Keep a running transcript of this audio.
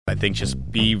I think just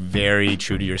be very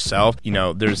true to yourself. You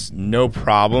know, there's no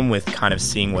problem with kind of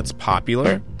seeing what's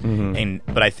popular,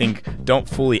 but I think don't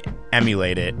fully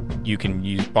emulate it. You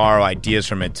can borrow ideas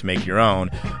from it to make your own,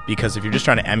 because if you're just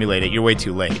trying to emulate it, you're way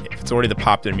too late. If it's already the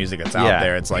popular music that's out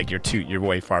there, it's like you're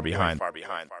way far behind.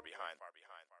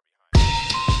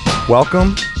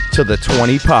 Welcome to the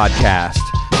 20 Podcast,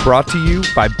 brought to you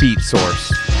by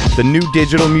BeatSource, the new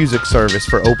digital music service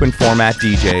for open format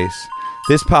DJs.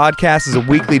 This podcast is a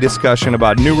weekly discussion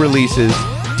about new releases,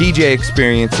 DJ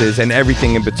experiences, and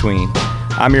everything in between.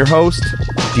 I'm your host,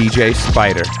 DJ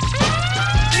Spider.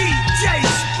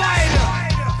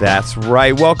 That's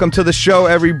right. Welcome to the show,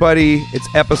 everybody. It's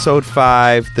episode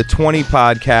 5, the 20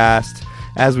 Podcast.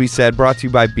 As we said, brought to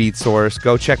you by BeatSource.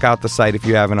 Go check out the site if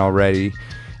you haven't already.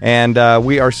 And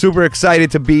we are super excited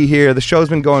to be here. The show's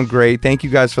been going great. Thank you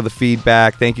guys for the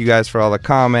feedback. Thank you guys for all the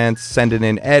comments, sending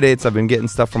in edits. I've been getting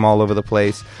stuff from all over the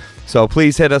place. So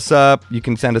please hit us up. You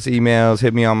can send us emails.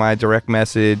 Hit me on my direct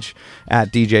message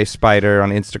at DJ Spider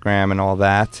on Instagram and all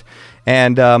that.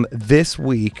 And this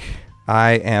week,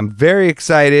 I am very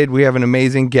excited. We have an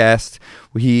amazing guest.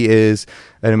 He is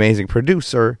an amazing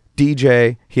producer,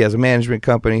 DJ. He has a management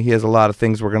company. He has a lot of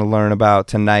things we're going to learn about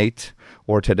tonight.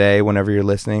 Or today, whenever you're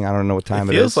listening. I don't know what time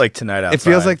it is. It feels like tonight outside. It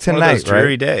feels like tonight, one of those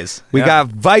dreary right? days. We got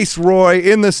Viceroy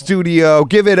in the studio.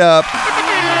 Give it up.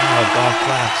 Golf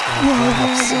claps.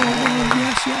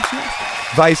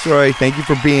 Yes. Viceroy, thank you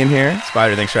for being here.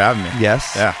 Spider, thanks for having me.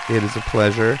 Yes, it is a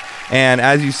pleasure. And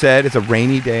as you said, it's a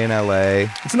rainy day in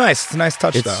LA. It's nice. It's a nice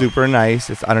touch, though. It's super nice.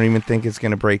 I don't even think it's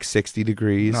going to break 60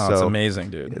 degrees. No, so it's amazing,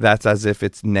 dude. That's as if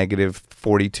it's negative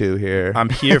 42 here. I'm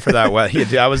here for that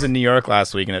weather. I was in New York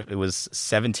last week, and it was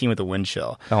 17 with a wind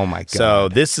chill. Oh, my God. So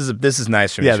this is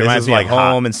nice for me. Yeah, it reminds me like of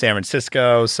home in San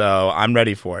Francisco, so I'm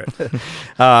ready for it.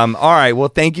 All right. Well,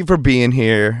 thank you for being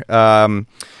here.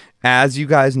 As you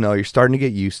guys know, you're starting to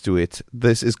get used to it.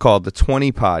 This is called the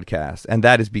 20 Podcast, and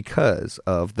that is because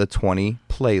of the 20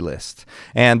 playlist.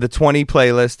 And the 20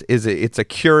 playlist it's a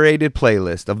curated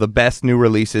playlist of the best new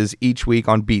releases each week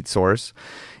on BeatSource.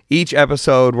 Each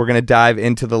episode, we're going to dive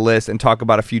into the list and talk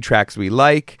about a few tracks we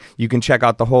like. You can check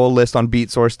out the whole list on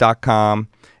beatsource.com.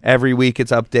 Every week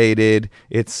it's updated.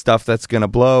 It's stuff that's going to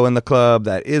blow in the club,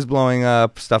 that is blowing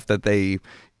up, stuff that they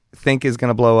think is going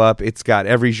to blow up. It's got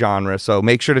every genre, so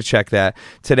make sure to check that.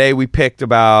 Today we picked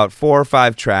about 4 or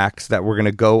 5 tracks that we're going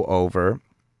to go over,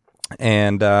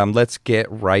 and let's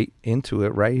get right into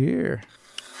it right here.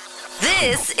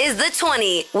 This is The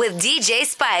 20 with DJ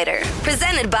Spider,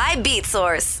 presented by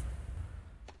BeatSource.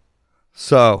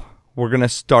 So we're going to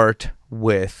start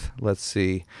with, let's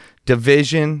see,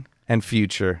 Division and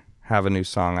Future have a new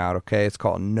song out, okay? It's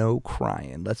called No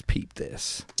Crying. Let's peep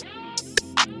this.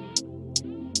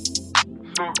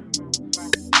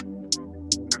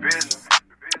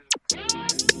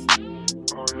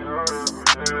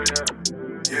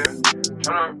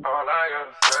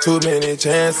 Too many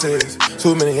chances,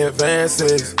 too many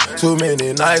advances, too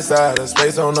many nights out of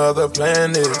space on other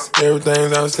planets.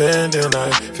 Everything's outstanding, I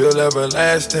feel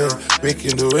everlasting. We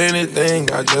can do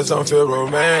anything, I just don't feel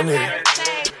romantic.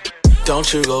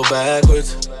 Don't you go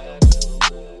backwards.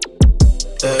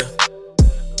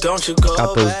 Don't you go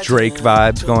Got those Drake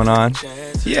vibes going on.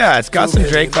 Yeah, it's got some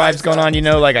Drake vibes going on. You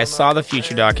know, like I saw the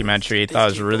Future documentary. I thought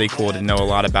it was really cool. Didn't know a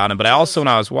lot about him, but I also, when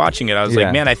I was watching it, I was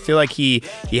like, man, I feel like he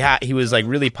was like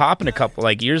really popping a couple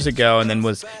like years ago, and then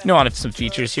was on some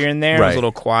features here and there. It was a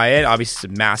little quiet.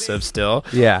 Obviously, massive still.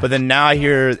 Yeah. But then now I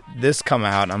hear this come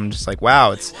out, and I'm just like,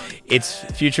 wow, it's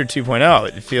Future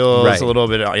 2.0. It feels a little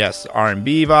bit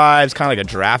R&B vibes, kind of like a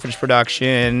Draftage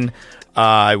production.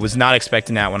 I was not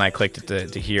expecting that when I clicked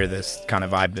it to hear this kind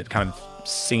of vibe, kind of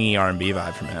singy R&B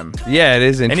vibe from him. Yeah, it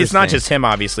is interesting. And it's not just him,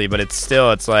 obviously, but it's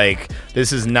like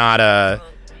this is not a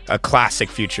classic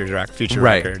Future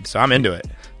record. So I'm into it.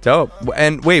 Dope.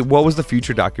 And wait, what was the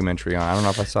Future documentary on? I don't know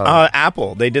if I saw that.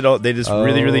 Apple. They did this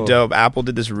really, really dope. Apple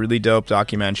did this really dope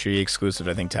documentary exclusive,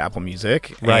 I think, to Apple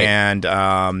Music. Right. And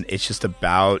it's just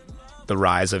about the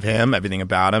rise of him, everything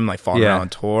about him, like following around on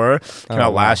tour. Came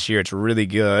out last year. It's really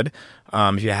good.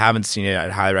 If you haven't seen it,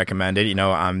 I'd highly recommend it. You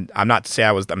know, I'm not to say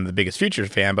I'm the biggest Future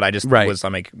fan, but I just was,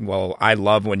 I'm like, well, I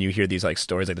love when you hear these like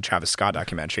stories like the Travis Scott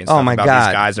documentary and stuff about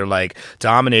these guys are like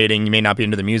dominating. You may not be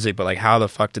into the music, but like how the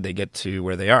fuck did they get to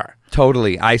where they are?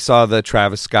 Totally. I saw the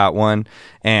Travis Scott one,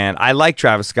 and I like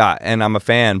Travis Scott, and I'm a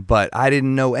fan, but I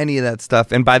didn't know any of that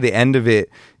stuff. And by the end of it,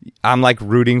 I'm like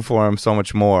rooting for him so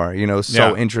much more. You know,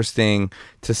 so interesting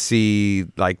to see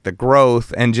like the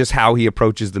growth and just how he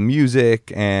approaches the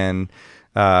music. And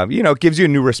gives you a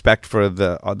new respect for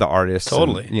the artist.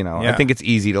 Totally. And, I think it's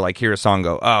easy to like hear a song,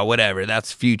 go, oh, whatever,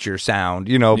 that's future sound,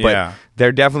 but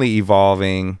they're definitely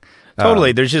evolving.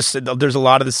 Totally. There's a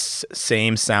lot of the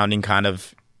same sounding kind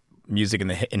of music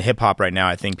in hip hop right now.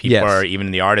 I think people are,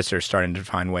 even the artists are starting to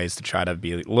find ways to try to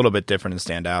be a little bit different and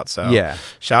stand out. So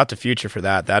shout out to Future for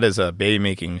that. That is a baby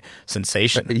making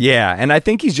sensation. Yeah, and I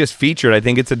think he's just featured. I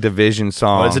think it's a Division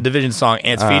song. Well, it's a Division song,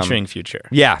 and it's featuring Future.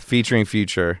 Yeah, featuring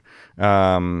Future.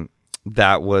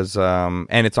 That was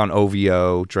and it's on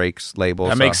OVO, Drake's label.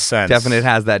 That makes sense. Definitely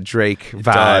has that Drake vibe. It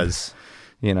does.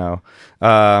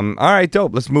 All right,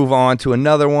 dope. Let's move on to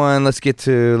another one. Let's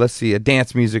see, a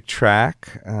dance music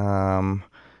track. Got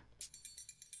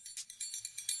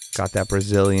that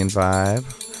Brazilian vibe.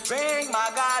 Vem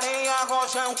magarenha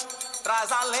rojão,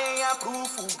 traz a lenha pro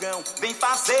fogão, vem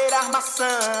fazer armação.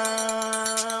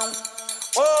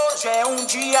 Hoje é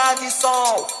dia de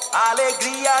sol,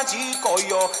 alegria de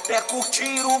coió, é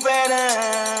curtir o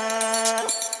verão.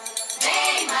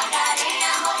 Vem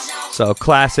magarenha rojão. So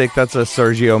classic, that's a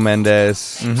Sergio Mendes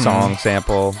song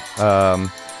sample.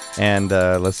 And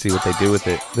let's see what they do with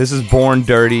it. This is Born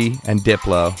Dirty and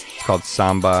Diplo. It's called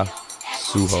Samba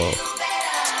Suho.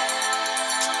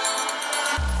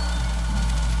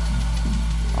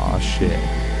 Oh shit.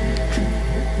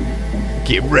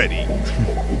 Get ready.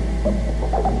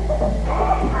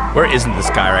 Where isn't this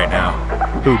guy right now?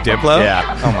 Who, Diplo?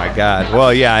 Yeah. Oh my god.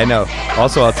 Well, yeah, I know.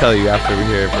 Also, I'll tell you after we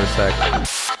hear it for a sec.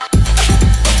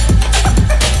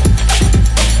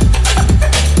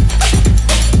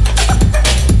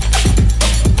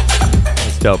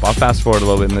 Dope. I'll fast forward a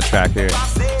little bit in the track here.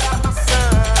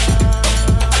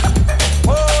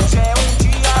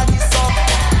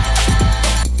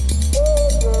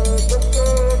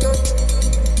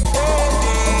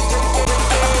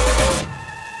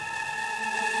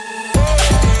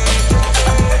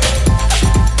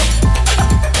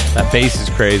 That bass is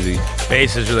crazy.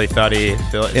 Bass is really thuddy.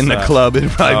 In the club, it'd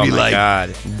probably be like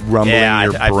rumbling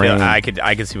your brain. I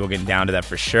could see people getting down to that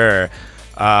for sure.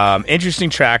 Interesting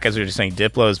track, as we were just saying.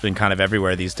 Diplo has been kind of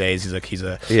everywhere these days. He's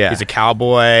a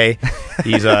cowboy.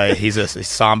 he's a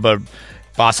samba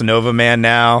bossa nova man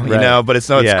now. Right. But it's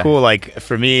cool. Like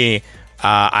for me,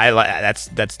 I like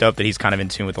that's dope that he's kind of in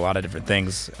tune with a lot of different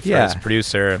things as a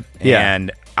producer.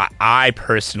 And I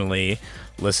personally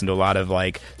listen to a lot of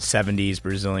like 70s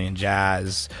Brazilian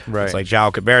jazz. Right. It's like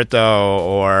João Gilberto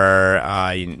or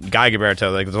Guy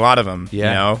Gilberto. Like there's a lot of them.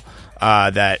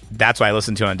 That's why I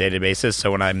listen to it on a day-to-day basis.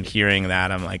 So when I'm hearing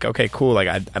that, I'm like, okay, cool. Like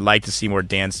I'd like to see more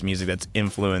dance music that's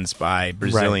influenced by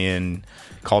Brazilian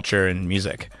culture and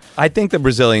music. I think the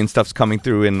Brazilian stuff's coming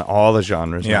through in all the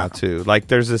genres now too. Like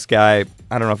there's this guy,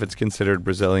 I don't know if it's considered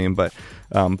Brazilian, but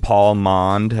Paul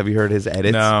Mond. Have you heard his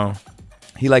edits? No.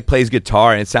 He like plays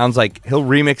guitar, and it sounds like he'll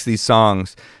remix these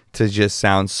songs to just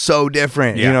sound so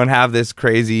different, and have this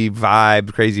crazy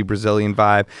vibe, crazy Brazilian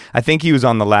vibe. I think he was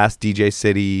on the last DJ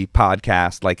City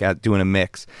podcast, like doing a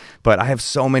mix. But I have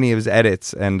so many of his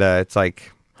edits, and it's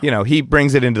like, he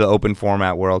brings it into the open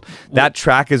format world. That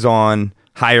track is on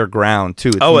Higher Ground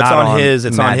too. It's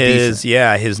on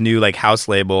his new like house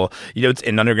label. It's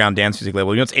an underground dance music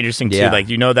label. It's interesting too. Like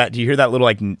do you hear that little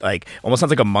like almost sounds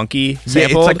like a monkey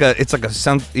sample? It's like a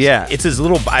sound. Yeah, it's this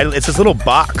little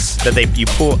box that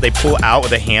they pull out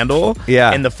with a handle.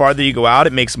 Yeah, and the farther you go out,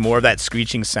 it makes more of that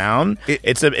screeching sound.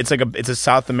 It's a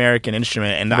South American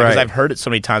instrument, and because I've heard it so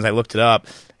many times, I looked it up.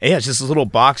 Yeah, it's just this little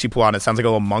box you pull out. It sounds like a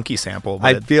little monkey sample.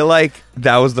 I feel like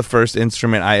that was the first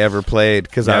instrument I ever played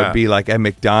because I would be like at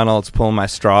McDonald's pulling my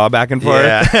straw back and forth.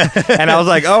 Yeah. And I was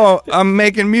like, oh, I'm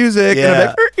making music. Yeah. And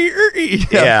I'm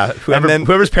like, yeah.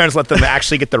 Whoever's parents let them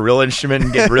actually get the real instrument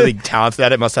and get really talented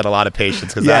at it must have a lot of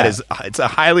patience because it's a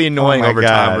highly annoying over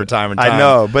time. I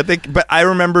know, but I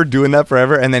remember doing that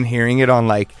forever and then hearing it on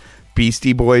like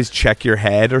Beastie Boys Check Your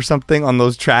Head or something on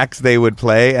those tracks they would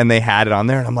play, and they had it on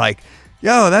there, and I'm like,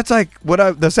 yo, that's like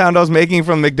the sound I was making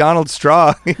from McDonald's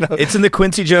straw. It's in the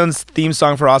Quincy Jones theme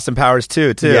song for Austin Powers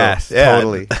too. Yes,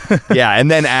 totally. Yeah, and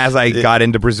then as I got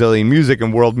into Brazilian music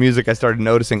and world music, I started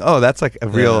noticing, oh, that's like a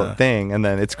real thing. And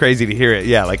then it's crazy to hear it,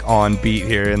 like on beat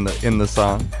here in the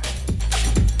song.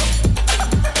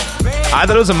 I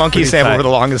thought it was a monkey sample for the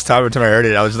longest time. Every time I heard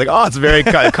it, I was just like, oh, it's very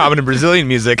common in Brazilian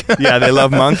music. Yeah, they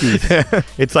love monkeys.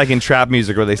 It's like in trap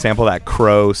music where they sample that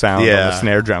crow sound on the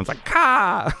snare drums, like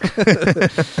ka.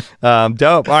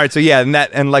 Dope. All right, so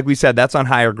and like we said, that's on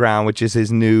Higher Ground, which is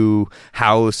his new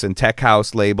house and tech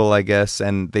house label, I guess.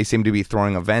 And they seem to be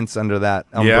throwing events under that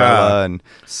umbrella. And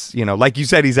like you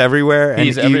said, he's everywhere.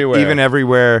 He's everywhere, even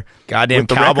everywhere. Goddamn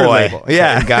cowboy.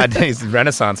 Yeah, goddamn, he's a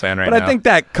Renaissance man right now. But I think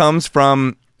that comes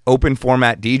from open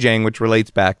format DJing, which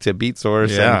relates back to Beat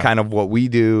Source and kind of what we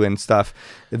do and stuff,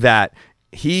 that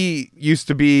he used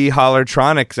to be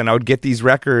Hollertronics, and I would get these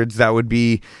records that would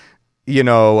be, you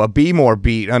know, a B-more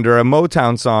beat under a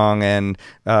Motown song and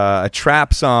a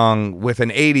trap song with an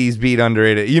 80s beat under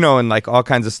it, you know, and like all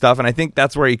kinds of stuff. And I think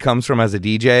that's where he comes from as a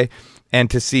DJ, and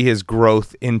to see his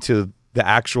growth into the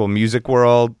actual music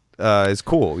world is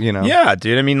cool, you know? Yeah,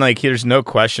 dude. I mean, like, there's no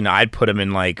question. I'd put him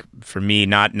in, like, for me,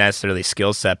 not necessarily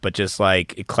skill set, but just,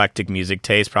 like, eclectic music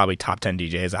taste, probably top 10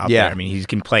 DJs out there. I mean, he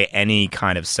can play any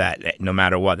kind of set, no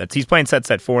matter what. He's playing sets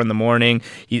at 4 a.m.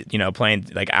 He, you know, playing,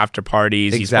 like, after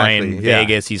parties. Exactly. He's playing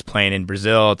Vegas. He's playing in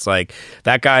Brazil. It's like,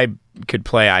 that guy could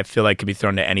play, I feel like, could be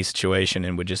thrown into any situation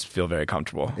and would just feel very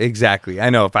comfortable. Exactly. I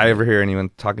know if I ever hear anyone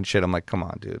talking shit, I'm like, come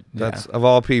on, dude. That's of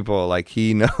all people, like,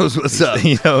 he knows what's up.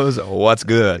 He knows what's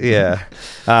good. Yeah.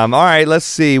 All right, let's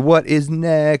see what is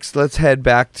next. Let's head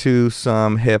back to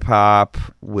some hip hop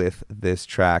with this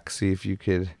track. See if you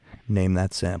could name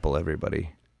that sample, everybody.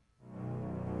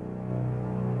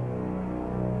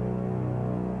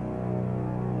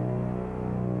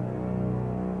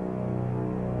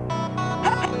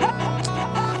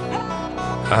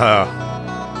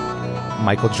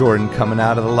 Michael Jordan coming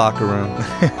out of the locker room.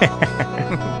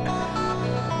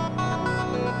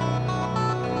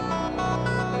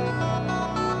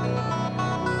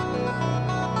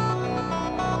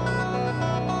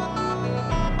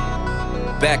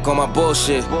 Back on my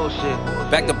bullshit.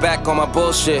 Back to back on my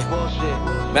bullshit.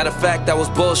 Matter of fact, that was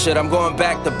bullshit. I'm going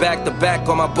back to back to back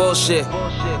on my bullshit.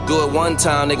 Do it one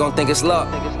time, they gon' think it's luck.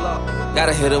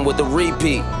 Gotta hit them with the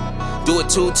repeat. Do it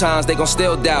 2 times, they gon'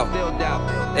 still doubt.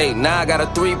 Hey, now I got a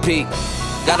 3-peat.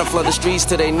 Gotta flood the streets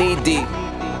till they knee deep.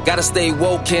 Gotta stay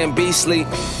woke, can't be sleep.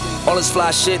 All this fly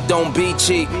shit don't be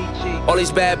cheap. All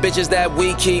these bad bitches that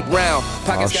we keep round.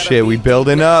 Oh shit, we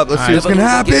building up. Let's see what's gonna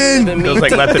happen. Feels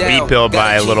like Let the Beat Build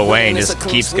by Lil Wayne just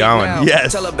keeps going.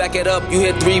 Yes. Tell her back it up, you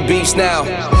hit 3 beeps now.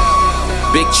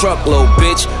 Big truck, little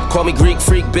bitch. Call me Greek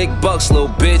freak, big bucks, little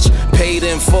bitch. Paid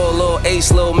in full, little ace,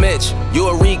 little Mitch. You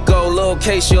a Rico, little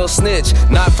case, you'll snitch.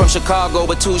 Not from Chicago,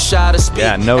 but too shy to speak.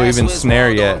 Yeah, no even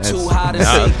snare yet. Too high to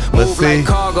Let's Move see. like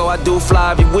cargo, I do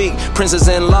fly every week. Princess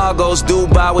in Lagos,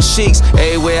 Dubai with sheiks.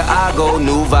 Everywhere I go,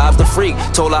 new vibes the freak.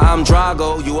 Told her I'm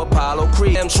Drago, you Apollo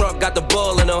Creek. Damn truck got the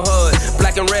bull in the hood.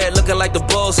 Black and red, looking like the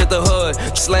bulls hit the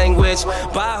hood. Slang witch,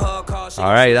 buy her car.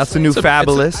 All right, that's the new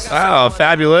Fabulous. Oh,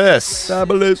 fabulous.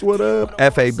 Fabulous, what up?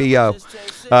 F-A-B-O.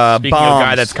 Speaking of a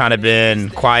guy that's kind of been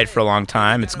quiet for a long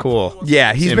time, it's cool.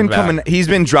 Yeah, he's been coming. He's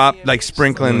been dropped, like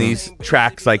sprinkling these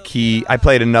tracks. Like I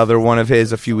played another one of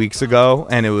his a few weeks ago,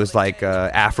 and it was like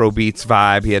Afro beats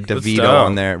vibe. He had DeVito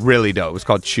on there, really dope. It was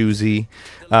called Choosy.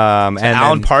 And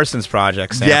Alan Parsons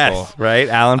Project sample. Yes, right,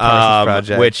 Alan Parsons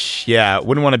Project. Which, yeah,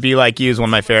 Wouldn't Want to Be Like You is one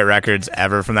of my favorite records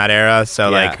ever from that era.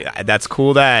 So like, that's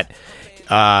cool that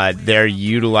they're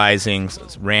utilizing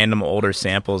random older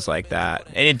samples like that.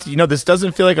 And it's, you know, this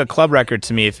doesn't feel like a club record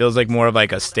to me. It feels like more of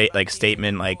like a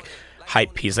statement, like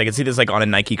hype piece. I can see this like on a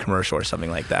Nike commercial or something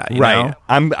like that. You know?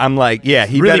 I'm like, yeah,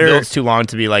 he really better builds too long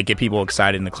to be like get people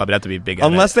excited in the club. It'd have to be a big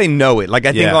event. unless they know it. Like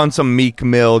I think on some Meek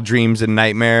Mill Dreams and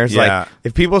Nightmares. Like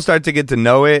if people start to get to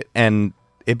know it and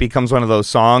it becomes one of those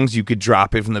songs, you could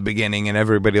drop it from the beginning and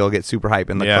everybody will get super hype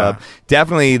in the club.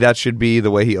 Definitely that should be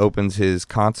the way he opens his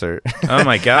concert. Oh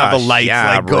my gosh. Have the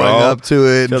lights going up to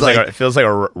it. It feels like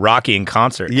a Rocky in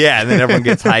concert. Yeah, and then everyone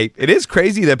gets hype. It is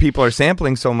crazy that people are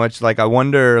sampling so much. Like I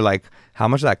wonder like how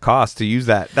much that costs to use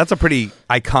that. That's a pretty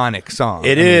iconic song.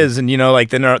 It is, and you know, like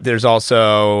then there's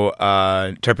also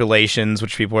interpolations,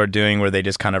 which people are doing, where they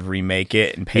just kind of remake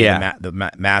it and pay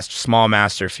the small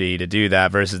master fee to do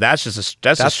that. Versus that's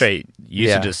a straight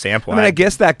usage of sample. I mean, I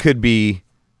guess that could be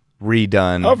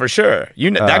redone. Oh, for sure.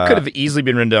 That could have easily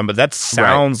been redone, but that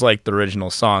sounds like the original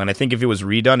song. And I think if it was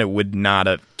redone, it would not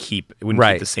have keep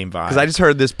the same vibe. Because I just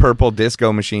heard this Purple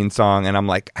Disco Machine song, and I'm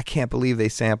like, I can't believe they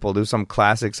sampled. It was some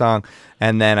classic song.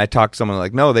 And then I talked to someone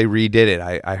like, no, they redid it.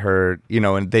 I heard, you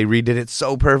know, and they redid it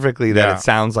so perfectly that it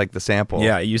sounds like the sample.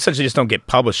 Yeah, you essentially just don't get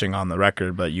publishing on the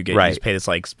record, but you just pay this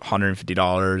like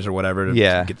 $150 or whatever to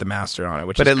get the master on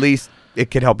it. But at least it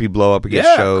could help you blow up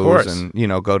against shows and, you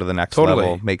know, go to the next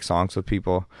level, make songs with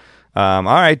people. All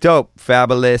right, dope.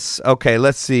 Fabulous. Okay,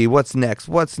 let's see. What's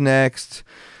next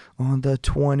on the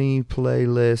 20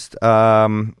 playlist?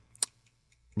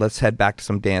 Let's head back to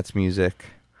some dance music.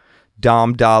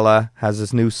 Dom Dalla has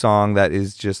this new song that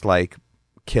is just like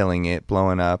killing it,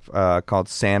 blowing up, called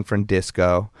San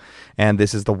Francisco. And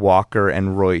this is the Walker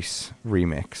and Royce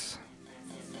remix.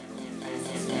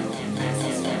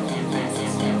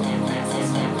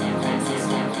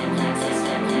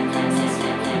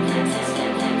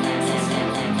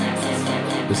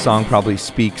 song probably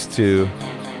speaks to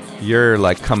your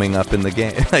like coming up in the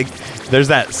game. Like there's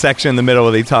that section in the middle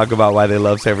where they talk about why they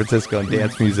love San Francisco and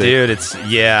dance music. Dude,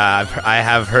 I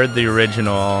have heard the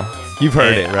original. You've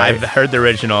heard it, right? I've heard the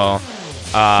original.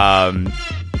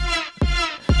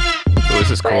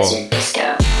 This is cool.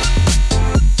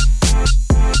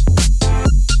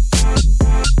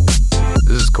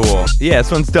 This is cool. Yeah,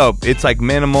 this one's dope. It's like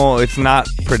minimal. It's not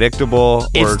predictable.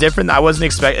 It's different. I wasn't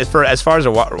expecting for as far as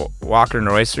a Walker and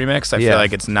Royce remix. I feel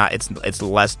like it's not. It's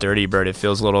less Dirty Bird. It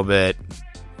feels a little bit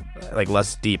like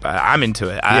less deep. I'm into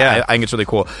it. I think it's really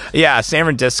cool. Yeah, San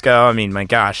Francisco. I mean, my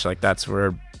gosh, like that's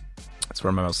where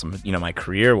my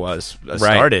career was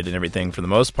started and everything for the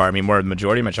most part. I mean, more the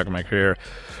majority of my chunk of my career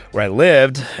where I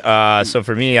lived. So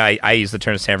for me, I use the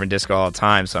term San Francisco all the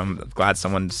time. So I'm glad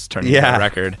someone's turning that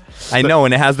record. I know,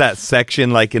 and it has that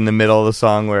section like in the middle of the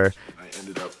song where I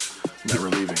ended up never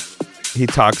leaving. He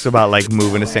talks about like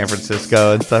moving to San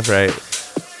Francisco and stuff, right?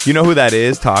 You know who that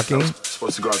is talking? I was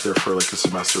supposed to go out there for like a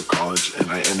semester of college, and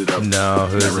I ended up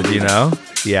who is it? Do you know?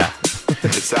 Yeah.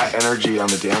 It's that energy on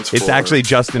the dance floor. It's actually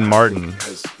Justin Martin.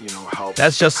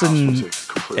 That's Justin,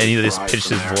 and he just pitched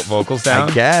his vocals down?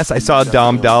 I guess. I saw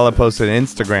Dom Dalla post on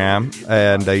Instagram,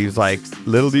 and he was like,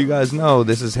 little do you guys know,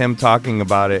 this is him talking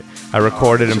about it. I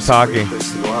recorded him talking.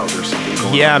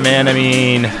 Yeah, man, I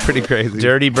mean... Pretty crazy.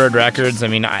 Dirty Bird Records, I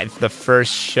mean, the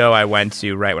first show I went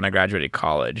to right when I graduated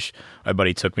college, my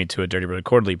buddy took me to a Dirty Bird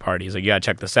quarterly party. He's like, you gotta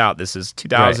check this out. This is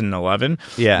 2011. Right.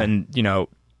 Yeah. And, you know,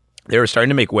 they were starting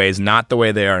to make waves, not the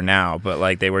way they are now, but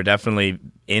like they were definitely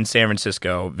in San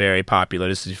Francisco, very popular.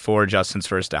 This is before Justin's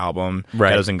first album,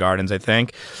 Ghettos and Gardens, I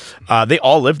think. They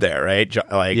all lived there, right?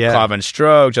 Clav and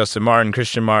Stroke, Justin Martin,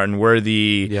 Christian Martin,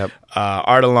 Worthy,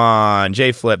 Artelon,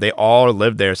 J Flip, they all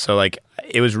lived there. So like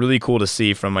it was really cool to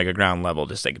see from like a ground level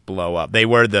just like blow up. They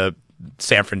were the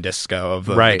San Francisco of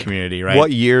the community, right?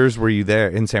 What years were you there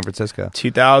in San Francisco?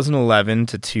 2011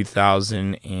 to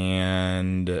 2000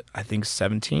 and I think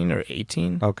 17 or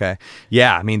 18. Okay.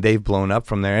 Yeah, I mean, they've blown up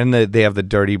from there. And they have the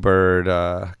Dirty Bird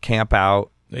camp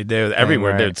out. They're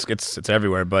everywhere. Right. It's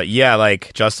everywhere. But yeah,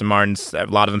 like Justin Martin's, a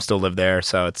lot of them still live there,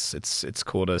 so it's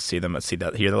cool to see them,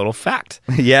 hear the little fact.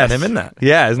 Yes. Him in that.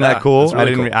 Yeah, isn't that cool?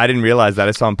 Really I didn't realize that.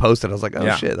 I saw him post it. I was like,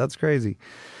 oh shit, that's crazy.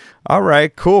 All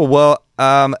right, cool. Well,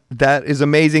 that is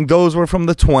amazing. Those were from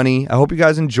the 20. I hope you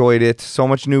guys enjoyed it. So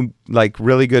much new, like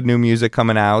really good new music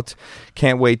coming out.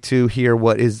 Can't wait to hear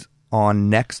what is on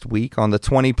next week on the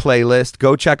 20 playlist.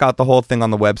 Go check out the whole thing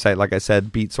on the website. Like I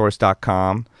said,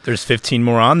 beatsource.com. There's 15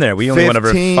 more on there. We only went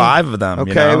over 5 of them.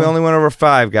 Okay, we only went over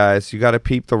 5, guys. You got to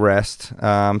peep the rest.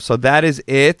 So that is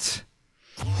it.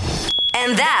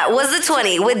 And that was the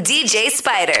 20 with DJ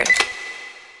Spider.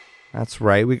 That's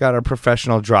right. We got our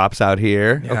professional drops out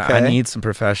here. Yeah, okay. I need some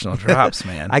professional drops,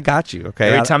 man. I got you.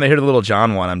 Okay. Every time I hear the Little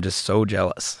John one, I'm just so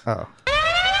jealous. Oh.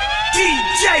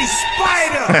 DJ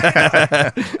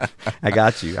Spider. I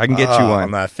got you. I can get you one.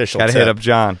 On the official Gotta hit up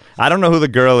John. I don't know who the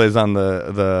girl is on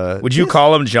the. Would you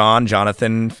call him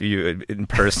Jonathan, if you in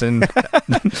person?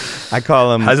 I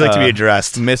call him. How's it like to be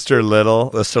addressed? Mr.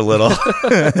 Little. Mr. Little.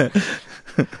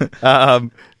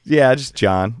 Yeah, just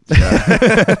John.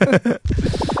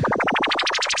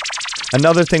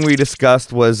 Another thing we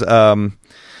discussed was, and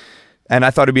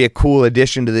I thought it'd be a cool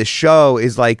addition to this show,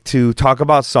 is like to talk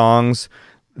about songs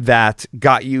that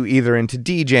got you either into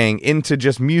DJing, into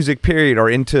just music period, or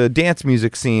into dance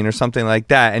music scene or something like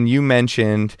that. And you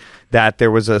mentioned that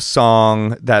there was a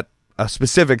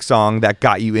specific song that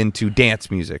got you into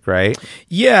dance music, right?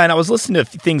 Yeah, and I was listening to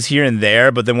things here and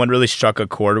there, but then what really struck a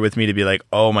chord with me to be like,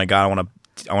 oh my God,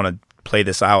 I want to play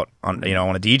this out on,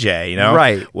 on a DJ,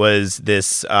 right, was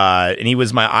this, and he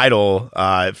was my idol,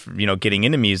 getting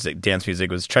into dance music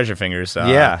was Treasure Fingers.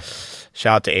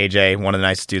 Shout out to AJ, one of the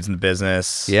nicest dudes in the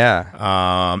business.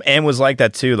 Yeah. And was like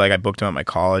that too. Like I booked him at my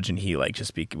college, and he I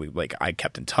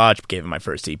kept in touch, gave him my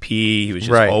first EP. He was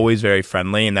just always very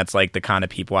friendly, and that's like the kind of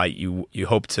people you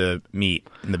hope to meet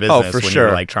in the business when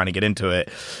you're like trying to get into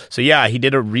it. So yeah, he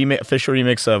did a official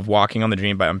remix of "Walking on the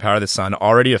Dream" by Empower the Sun,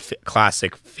 already a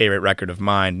classic favorite record of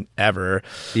mine ever.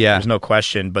 Yeah, there's no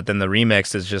question. But then the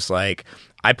remix is just like.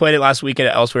 I played it last weekend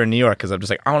elsewhere in New York because I'm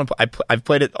just like, I've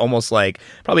played it almost like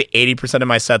probably 80% of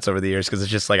my sets over the years because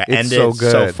it's just like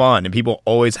so fun, and people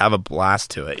always have a blast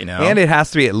to it, And it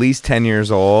has to be at least 10 years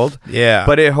old. Yeah.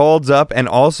 But it holds up and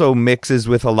also mixes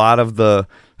with a lot of the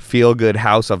feel-good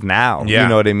house of now. Yeah. You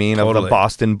know what I mean? Totally. Of the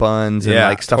Boston Buns and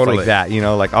like stuff like that.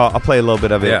 Like I'll play a little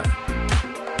bit of it. Yeah.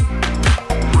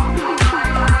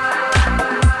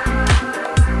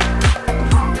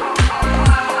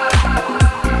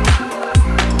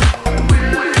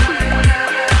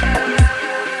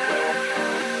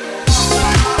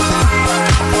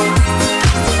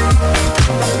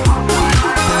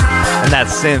 that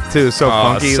synth too, so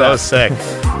funky. So sick.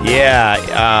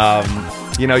 Yeah.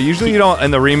 Usually you don't,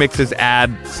 and the remixes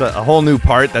add a whole new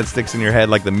part that sticks in your head,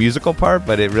 like the musical part,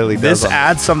 but it really does. This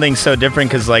adds something so different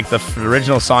because like the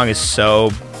original song is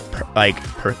so like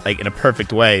in a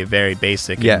perfect way, very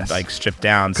basic, and like stripped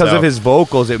down. Because of his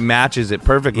vocals, it matches it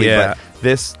perfectly. Yeah. But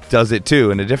this does it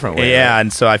too in a different way. Yeah,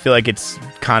 and so I feel like it's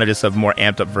kind of just a more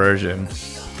amped up version.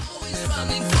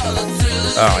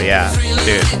 Oh yeah,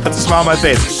 dude, puts a smile on my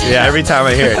face. Yeah, every time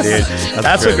I hear it, dude.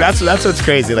 that's what's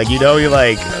crazy. Like you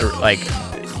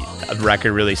a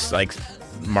record really like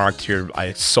marked your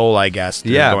soul, I guess.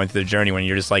 Going through the journey when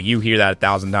you're just like you hear that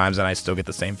 1,000 times and I still get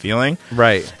the same feeling.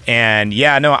 Right. And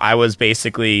I was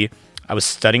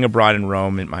studying abroad in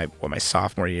Rome in my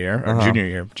sophomore year or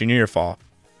junior year fall.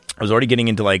 I was already getting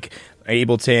into like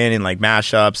Ableton and like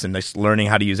mashups and just learning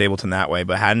how to use Ableton that way,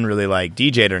 but hadn't really like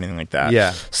DJ'd or anything like that.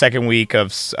 Yeah. Second week of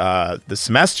the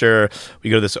semester, we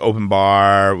go to this open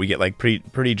bar. We get like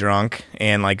pretty drunk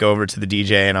and like go over to the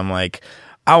DJ and I'm like,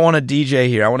 I want a DJ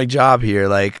here. I want a job here.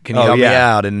 Like, can you help me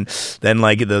out? And then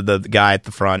like the guy at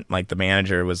the front, like the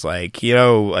manager was like,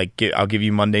 I'll give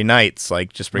you Monday nights.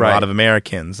 Like, just bring a lot of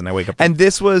Americans. And I wake up. And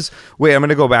this was, wait, I'm going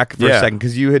to go back for a second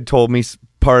because you had told me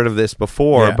part of this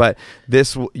before, but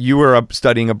you were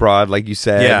studying abroad, like you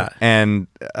said, and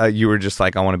you were just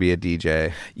like, I want to be a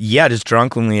DJ. Yeah, just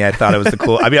drunkenly, I thought it was the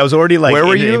cool. I mean, I was already like, where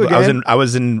were you again? I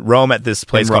was in Rome at this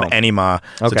place called Anima.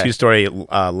 It's a 2-story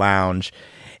lounge.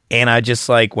 And I just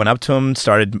like went up to him,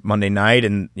 started Monday night,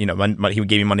 and he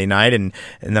gave me Monday night, and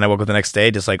then I woke up the next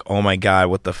day just like, oh my God,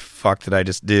 what the fuck did I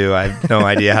just do? I have no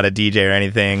idea how to DJ or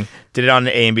anything. Did it on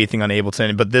the A&B thing on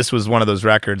Ableton, but this was one of those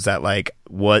records that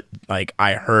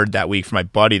I heard that week from my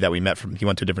buddy that we met he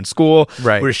went to a different school.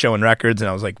 Right. We were showing records, and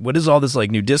I was like, what is all this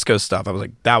like new disco stuff? I was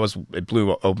like, it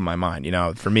blew open my mind.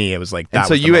 For me, it was like that. And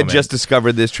so you had just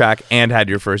discovered this track and had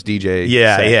your first DJ.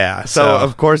 Yeah. So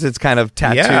of course it's kind of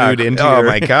tattooed into your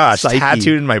my gosh, psyche.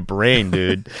 Tattooed in my brain,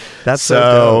 dude. That's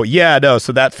so dope.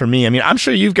 So that for me, I mean, I'm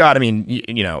sure you've got,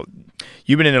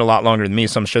 you've been in it a lot longer than me,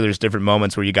 so I'm sure there's different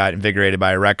moments where you got invigorated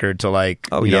by a record to like,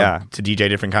 to DJ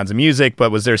different kinds of music.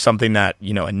 But was there something that,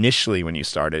 initially when you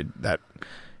started that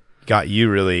got you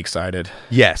really excited?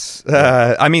 Yes.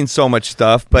 So much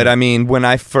stuff. But when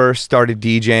I first started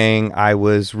DJing, I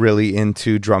was really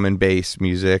into drum and bass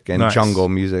music and jungle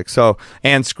music.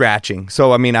 And scratching.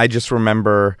 So, I just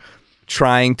remember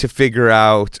trying to figure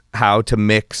out how to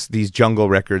mix these jungle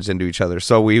records into each other.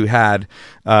 So we had,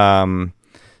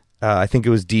 I think it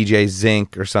was DJ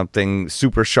Zinc or something,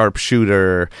 Super Sharp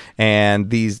Shooter, and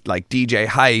these like DJ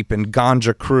Hype and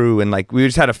Ganja Crew, and like we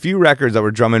just had a few records that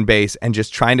were drum and bass, and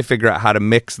just trying to figure out how to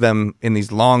mix them in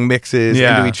these long mixes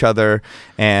into each other.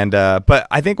 And but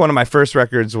I think one of my first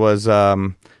records was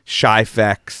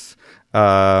Shy-Fex.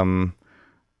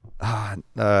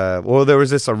 There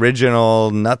was this original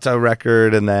Nutta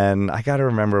record, and then I gotta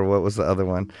remember what was the other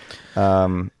one.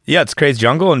 It's crazy.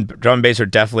 Jungle and drum and bass are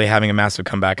definitely having a massive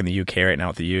comeback in the UK right now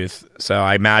with the youth. So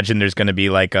I imagine there's going to be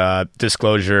like a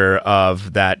disclosure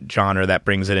of that genre that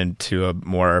brings it into a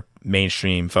more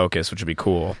mainstream focus, which would be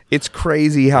cool. It's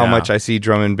crazy how much I see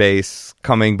drum and bass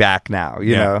coming back now,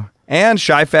 you know? And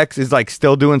Shy-Fex is like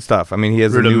still doing stuff. He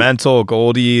has Rudimental,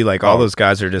 Goldie, like all those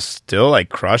guys are just still like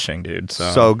crushing, dude.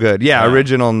 So good. Yeah,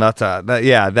 original Nutta.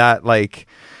 That like,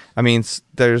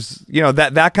 there's,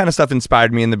 that kind of stuff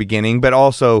inspired me in the beginning, but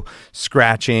also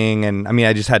scratching. And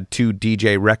I just had 2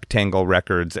 DJ Rectangle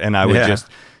records, and I would just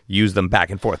use them back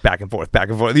and forth,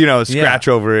 scratch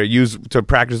over it, use to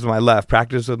practice with my left,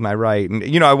 practice with my right. And,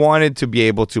 I wanted to be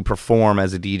able to perform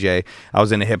as a DJ. I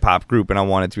was in a hip hop group, and I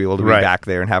wanted to be able to be back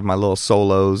there and have my little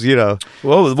solos,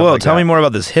 Whoa, tell me more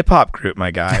about this hip hop group,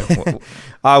 my guy.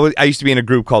 I used to be in a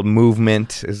group called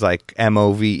Movement. It's like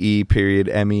MOVE.MEANT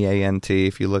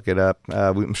if you look it up.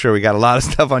 I'm sure we got a lot of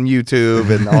stuff on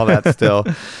YouTube and all that still.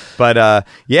 But I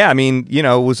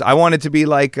wanted to be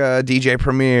like DJ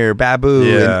Premier,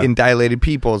 Babu, in Dilated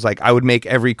Peoples. Like I would make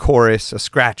every chorus a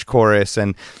scratch chorus,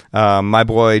 and my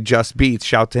boy Just Beats,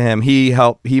 shout to him. He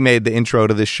made the intro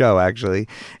to this show actually,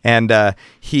 and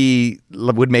he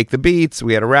would make the beats.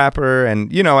 We had a rapper,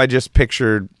 and I just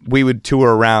pictured we would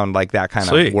tour around like that kind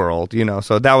of world,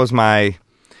 so that was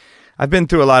I've been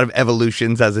through a lot of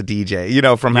evolutions as a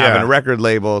DJ, from having a record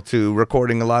label to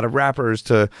recording a lot of rappers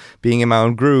to being in my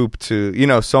own group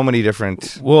to, so many different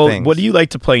things. What do you like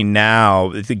to play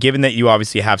now? Given that you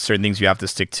obviously have certain things you have to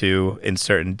stick to in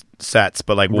certain sets,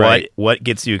 but like what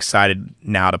gets you excited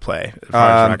now to play as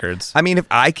far as records? If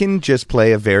I can just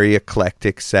play a very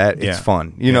eclectic set, it's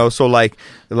fun, so like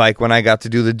when I got to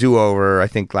do the do-over, I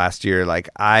think last year, like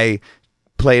I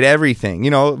played everything,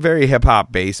 very hip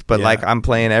hop based, but like I'm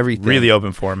playing everything. Really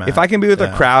open format. If I can be with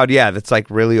a crowd, that's like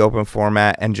really open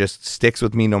format and just sticks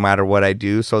with me no matter what I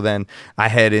do. So then I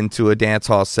head into a dance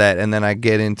hall set, and then I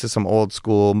get into some old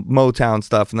school Motown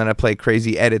stuff, and then I play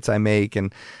crazy edits I make.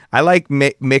 And I like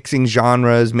mixing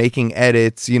genres, making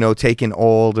edits, taking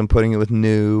old and putting it with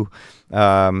new,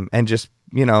 and just,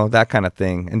 that kind of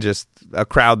thing. And just a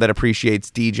crowd that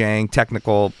appreciates DJing,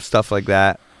 technical stuff like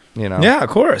that. Yeah, of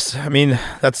course. I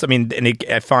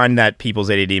find that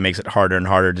people's ADD makes it harder and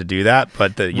harder to do that,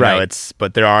 but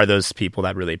but there are those people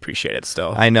that really appreciate it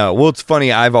still. I know. Well, it's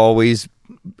funny. I've always,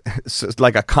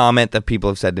 like, a comment that people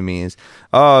have said to me is,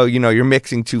 "Oh, you're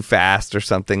mixing too fast" or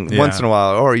something once in a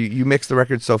while, or you mix the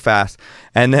record so fast.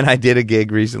 And then I did a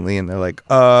gig recently, and they're like,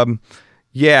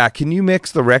 "Yeah, can you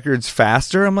mix the records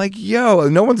faster?" I'm like, "Yo,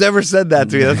 no one's ever said that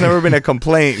to me. That's never been a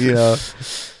complaint,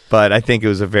 But I think it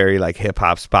was a very like hip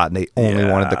hop spot, and they only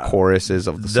wanted the choruses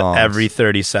of the songs. Every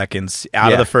 30 seconds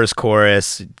out of the first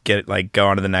chorus, go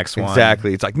on to the next one.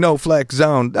 Exactly. It's like no flex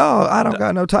zone. Oh, I don't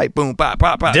got no type. Boom, pop,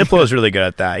 pop, pop. Diplo's really good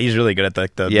at that. He's really good at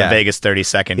the Vegas 30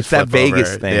 seconds. It's that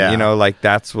Vegas thing, like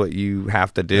that's what you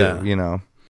have to do,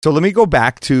 So let me go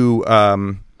back to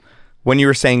when you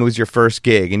were saying it was your first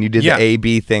gig and you did the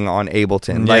A-B thing on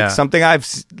Ableton. Like something I've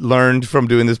learned from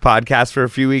doing this podcast for a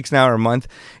few weeks now or a month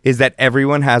is that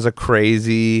everyone has a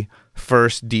crazy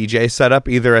first DJ setup,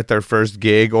 either at their first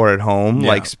gig or at home.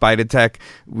 Like Spider-Tech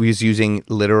was using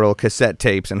literal cassette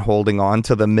tapes and holding on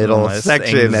to the middle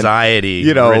section. Anxiety.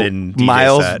 And,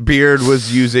 Miles Beard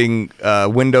was using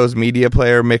Windows Media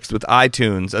Player mixed with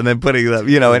iTunes and then putting them,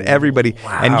 and everybody.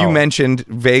 Wow. And you mentioned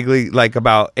vaguely like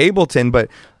about Ableton, but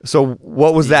so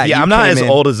what was that? Yeah, I'm not as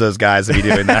old as those guys to be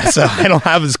doing that, so I don't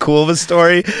have as cool of a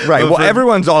story. Right. Well,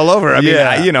 everyone's all over. I mean,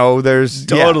 there's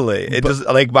totally. It just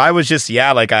like I was just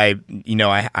I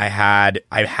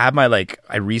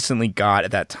recently got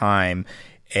at that time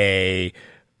a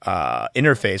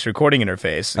recording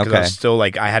interface, because I was still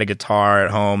I had a guitar at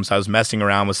home, so I was messing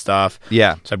around with stuff.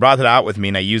 So I brought that out with me,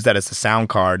 and I used that as the sound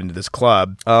card into this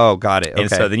club. Oh, got it. Okay. And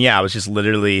so then I was just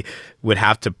literally would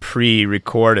have to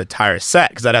pre-record a entire set,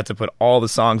 because I'd have to put all the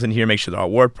songs in here, make sure they're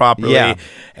all worked properly,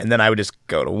 and then I would just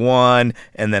go to one,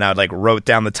 and then I would wrote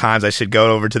down the times I should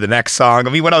go over to the next song.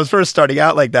 I mean, when I was first starting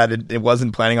out like that, it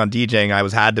wasn't planning on DJing. I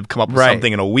had to come up with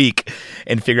something in a week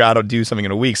and figure out how to do something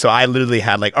in a week. So I literally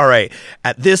had all right,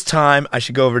 at this time I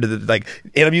should go over to the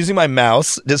and I'm using my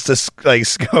mouse just to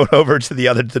scoot over to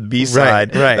the B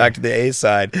side, back to the A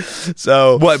side.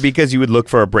 So what? Because you would look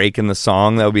for a break in the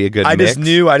song that would be a good. I just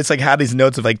knew. I just had these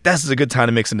notes of this is a good time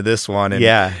to mix into this one,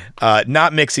 and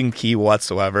not mixing key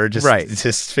whatsoever,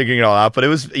 just figuring it all out. But it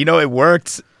was, it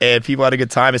worked, and people had a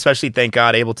good time. Especially, thank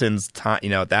God, Ableton's time.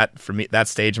 That for me, that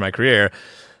stage of my career,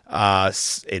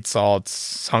 it's all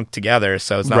sunk together,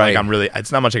 so it's not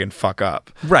it's not much I can fuck up.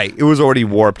 Right. It was already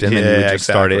warped, and then you would just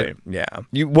start it. Yeah.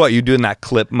 You do in that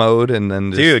clip mode, and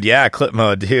then clip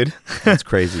mode, dude. That's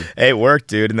crazy. It worked,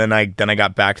 dude. And then I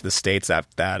got back to the States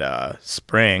after that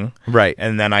spring. Right.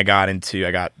 And then I got.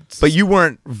 But you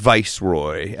weren't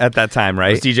Viceroy at that time,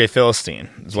 right? It was DJ Philistine.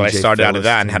 Is what I started out of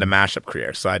that, and had a mashup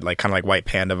career. So I'd kind of White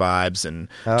Panda vibes, and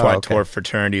I toured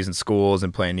fraternities and schools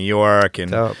and play in New York,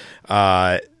 and but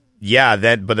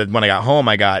then when I got home,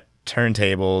 I got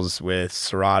turntables with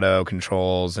Serato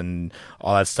controls and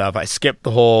all that stuff. I skipped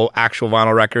the whole actual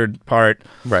vinyl record part.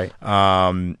 Right.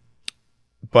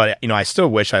 But I still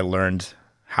wish I learned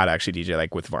how to actually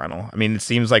DJ with vinyl. I mean, it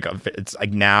seems it's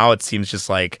now it seems just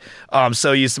I'm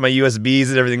so used to my USBs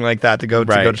and everything like that to go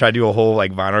try to do a whole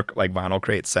vinyl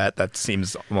crate set. That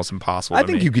seems almost impossible. I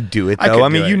think you could do it though. I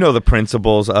mean, you know the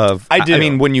principles of. I do. I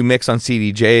mean, when you mix on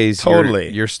CDJs,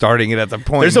 totally, you're starting it at the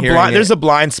point. There's a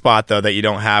blind spot though that you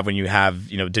don't have when you have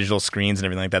digital screens and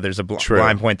everything like that. There's a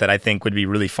blind point that I think would be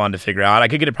really fun to figure out. I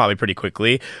could get it probably pretty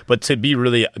quickly, but to be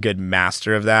really a good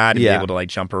master of that and be able to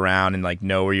jump around and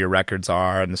know where your records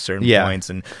are and the certain points,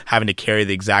 and having to carry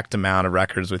the exact amount of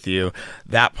records with you,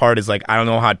 that part is I don't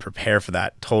know how I'd prepare for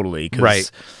that totally. I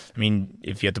mean,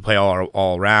 if you have to play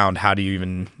all around, how do you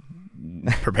even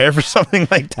prepare for something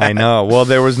like that? I know. Well,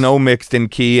 there was no mixed in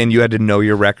key, and you had to know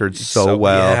your records so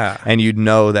well, and you'd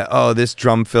know that this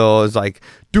drum fill is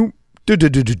doom do do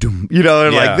do do doom,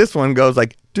 this one goes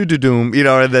do do doom,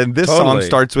 and then this song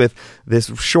starts with this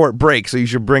short break, so you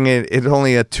should bring it. It's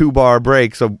only a 2-bar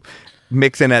break, so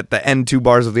mix in at the end 2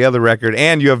 bars of the other record,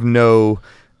 and you have no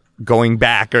going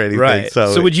back or anything. Right.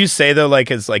 So would you say though, like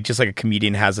as like just like a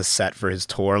comedian has a set for his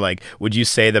tour, like would you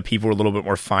say that people were a little bit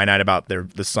more finite about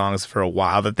the songs for a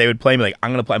while that they would play? Like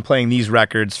I'm playing these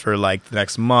records for like the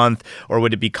next month, or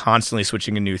would it be constantly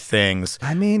switching to new things?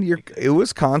 I mean, it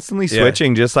was constantly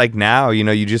switching, just like now.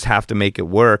 You just have to make it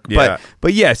work. Yeah.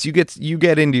 But yes, you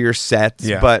get into your sets,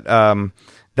 but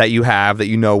that you have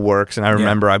that works. And I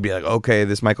remember I'd be like, okay,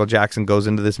 this Michael Jackson goes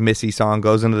into this Missy song,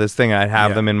 goes into this thing, and I'd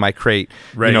have them in my crate,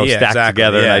 stacked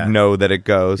together, and I'd know that it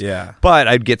goes. Yeah. But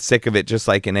I'd get sick of it just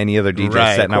like in any other DJ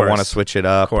set, and I want to switch it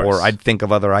up, or I'd think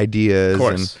of other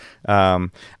ideas.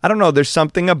 And I don't know, there's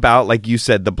something about, like you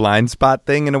said, the blind spot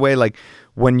thing in a way, like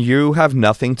when you have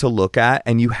nothing to look at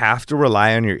and you have to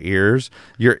rely on your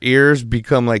ears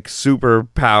become like super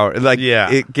power. Like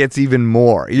it gets even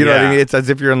more. You know what I mean? It's as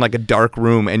if you're in like a dark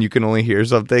room and you can only hear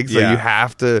something. So you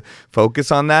have to focus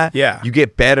on that. Yeah. You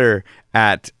get better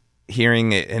at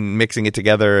hearing it and mixing it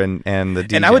together and the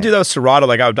DJ. And I would do that with Serato.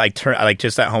 Like I would like turn like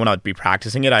just at home and I would be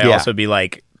practicing it. I'd also be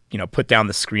like, put down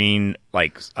the screen,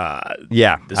 like, display,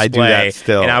 I do that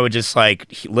still. And I would just,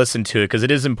 like, listen to it, because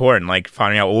it is important, like,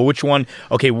 finding out, well, which one,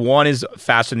 okay, one is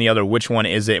faster than the other, which one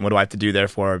is it, and what do I have to do,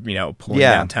 therefore, pulling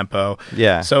down tempo.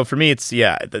 Yeah. So, for me, it's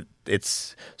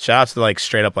shout out to, like,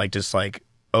 straight up, like, just, like,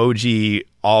 OG,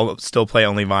 all still play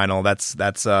only vinyl, that's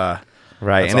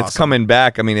right, that's and awesome. it's coming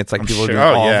back. I mean, it's like people are doing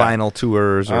all vinyl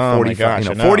tours or 45.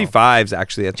 45s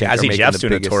actually. I think Jazzy Jeff's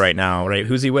doing a tour right now, right?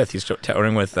 Who's he with? He's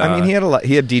touring with. I mean, he had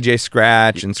He had DJ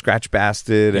Scratch and Scratch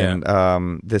Bastard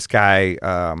and this guy.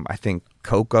 I think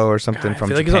Coco or something from Japan. I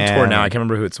feel like he's on tour now. I can't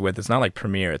remember who it's with. It's not like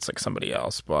Premier. It's like somebody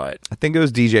else. But I think it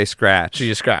was DJ Scratch.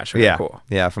 DJ Scratch. Okay, cool.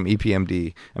 Yeah, from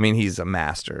EPMD. I mean, he's a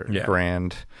master. Yeah.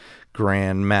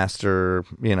 Grand master.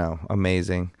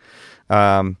 Amazing.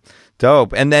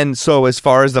 Dope. And then, so as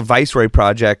far as the Viceroy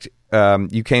project,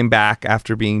 you came back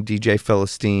after being DJ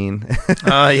Philistine.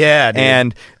 Yeah, dude.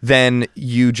 And then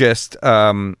you just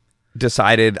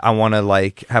decided, I want to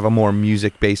like have a more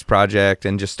music-based project,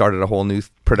 and just started a whole new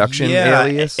production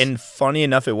alias. And funny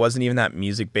enough, it wasn't even that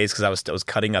music-based, because I was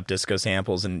cutting up disco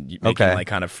samples and making like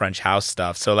kind of French house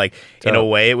stuff. So like in a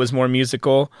way, it was more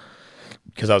musical,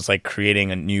 because I was like creating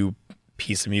a new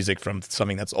piece of music from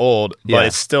something that's old, but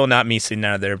it's still not me sitting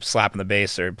down there slapping the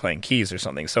bass or playing keys or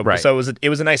something. So it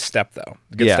was a nice step though,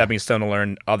 a good stepping stone to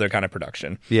learn other kind of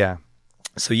production. Yeah.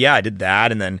 So I did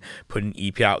that, and then put an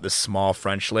EP out with this small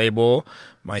French label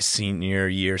my senior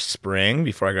year spring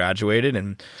before I graduated,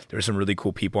 and there were some really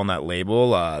cool people on that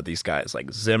label. These guys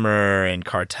like Zimmer and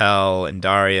Cartel and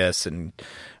Darius, and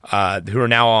who are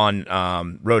now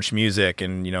on Roach Music,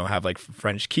 and have like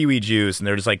French Kiwi Juice, and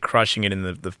they're just like crushing it in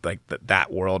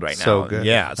that world right now. So good.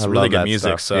 Yeah, it's really good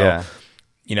music. Stuff. So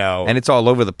and it's all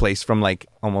over the place, from like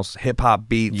almost hip hop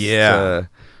beats to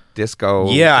disco.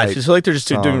 Yeah, I just feel like they're just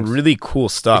doing really cool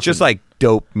stuff. It's just like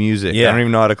dope music. Yeah. I don't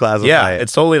even know how to classify it.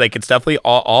 It's totally like, it's definitely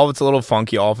all of it's a little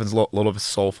funky, all of it's a little bit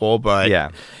soulful,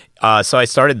 but so I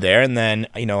started there, and then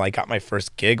I got my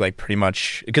first gig like pretty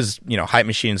much because Hype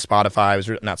Machine and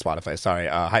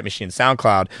Spotify Hype Machine and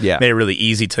SoundCloud made it really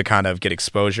easy to kind of get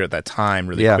exposure at that time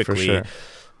really quickly, for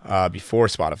sure. Before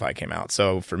Spotify came out.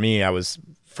 So for me,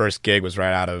 first gig was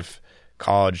right out of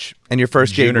college. And your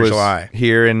first gig was July.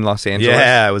 Here in Los Angeles?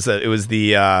 Yeah, it was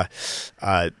the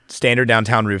Standard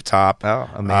Downtown Rooftop. Oh,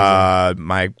 amazing.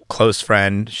 My close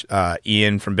friend,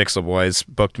 Ian from Bixel Boys,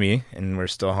 booked me, and we're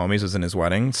still homies. It was in his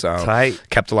wedding. So tight.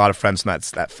 Kept a lot of friends from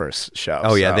that first show.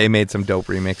 Oh, yeah, they made some dope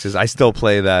remixes. I still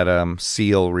play that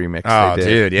Seal remix Oh, they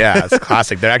did. dude, yeah, it's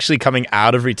classic. They're actually coming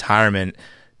out of retirement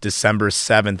December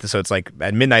 7th, so it's like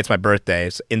at midnight. It's my birthday.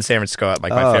 It's in San Francisco at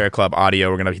like my favorite club,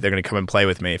 Audio. They're gonna come and play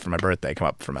with me for my birthday. Come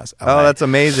up from us. Oh, that's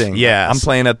amazing. Yeah, I'm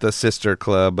playing at the sister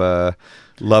club,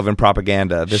 Love and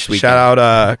Propaganda, this weekend. Shout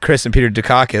out Chris and Peter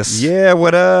Dukakis. Yeah,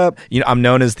 what up? I'm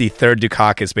known as the third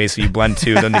Dukakis. Basically, you blend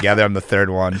two of them together. I'm the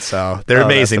third one. So they're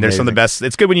amazing. They're some of the best.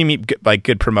 It's good when you meet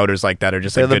good promoters like that, or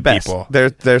just like good people.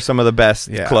 They're some of the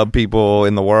best club people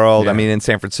in the world. I mean, in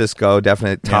San Francisco,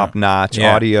 definitely top notch.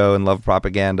 Audio and Love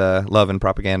and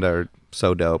Propaganda are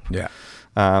so dope. Yeah.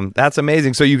 That's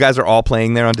amazing. So you guys are all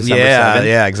playing there on December 7th?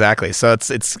 Yeah, exactly. So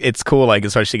it's cool, like,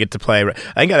 especially get to play. I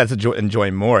think I have to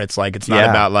enjoy more. It's like, it's not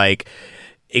about like,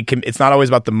 it's not always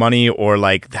about the money or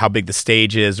like how big the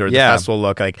stage is or the festival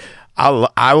look. Like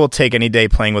I will take any day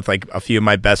playing with like a few of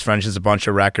my best friends, just a bunch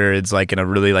of records, like in a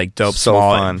really like dope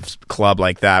small club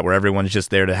like that, where everyone's just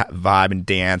there to vibe and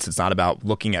dance. It's not about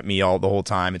looking at me the whole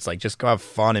time. It's like, just go have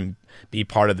fun and be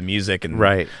part of the music,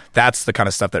 and that's the kind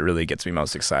of stuff that really gets me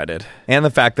most excited. And the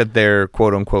fact that they're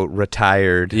quote unquote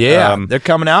retired. They're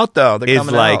coming out though. They're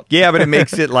coming out. Yeah, but it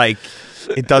makes it like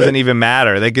it doesn't even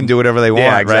matter. They can do whatever they want,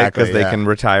 Yeah, right? exactly, Because they can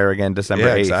retire again December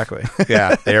 8th. Exactly.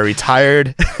 Yeah, they are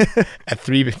retired at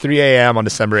 3 a.m. on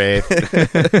December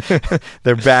 8th.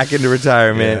 They're back into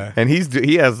retirement, Yeah. and he's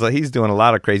doing a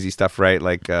lot of crazy stuff, right?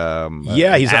 Like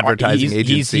He's advertising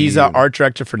agency. He's an art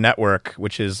director for Network,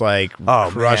 which is like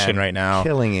crushing right now,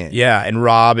 killing it. Yeah, and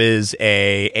Rob is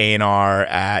a A&R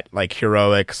at like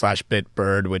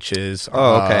Heroic/Bitbird, which is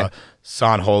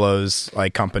San Holo's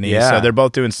like company. Yeah. So they're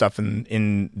both doing stuff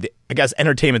in the, I guess,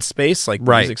 entertainment space, like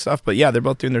music stuff. But yeah, they're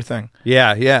both doing their thing.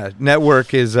 Yeah.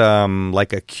 Network is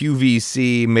like a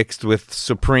QVC mixed with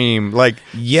Supreme, like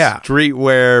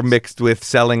streetwear mixed with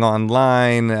selling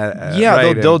online.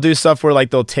 They'll do stuff where like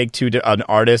they'll take an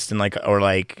artist and like or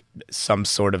like some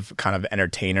sort of kind of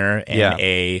entertainer and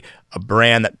a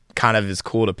brand that kind of is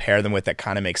cool to pair them with, that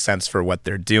kind of makes sense for what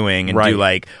they're doing, and do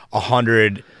like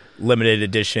 100 limited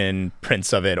edition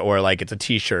prints of it, or like it's a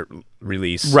t-shirt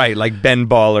release. Right, like Ben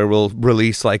Baller will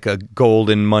release like a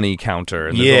golden money counter,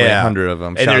 and there's only 100 of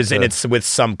them. And it's with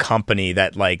some company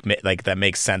that like that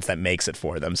makes sense, that makes it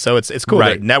for them. So it's cool.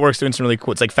 Right. Network's doing some really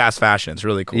cool. It's like fast fashion. It's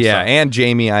really cool. Yeah, stuff. and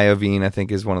Jamie Iovine, I think,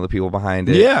 is one of the people behind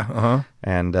it. Yeah.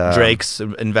 And Drake's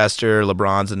an investor,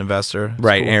 LeBron's an investor. It's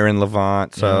right, cool. Aaron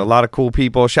Levant. So a lot of cool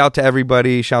people. Shout to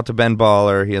everybody. Shout to Ben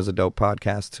Baller. He has a dope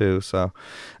podcast too. So,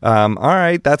 all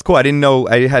right, that's cool. I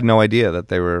had no idea that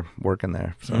they were working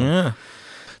there. So. Yeah.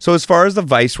 So as far as the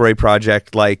Viceroy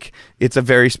project, like it's a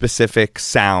very specific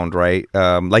sound, right?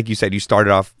 Like you said, you started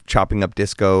off chopping up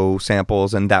disco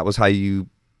samples, and that was how you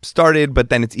started. But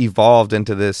then it's evolved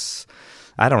into this.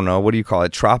 I don't know. What do you call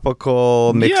it?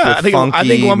 Tropical mixed with funky. I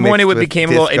think at one point it became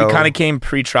disco. it kind of came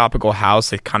pre-tropical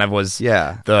house. It kind of was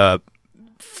the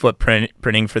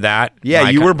footprinting for that. Yeah,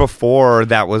 you were before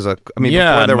that was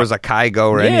before there was a Kygo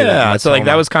or any of that. Yeah, so like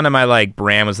that was kind of my like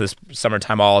brand, was this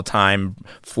summertime all the time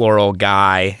floral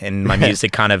guy, and my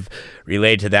music kind of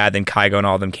related to that. Then Kygo and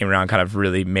all of them came around, kind of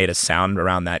really made a sound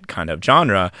around that kind of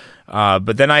genre.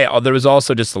 But then there was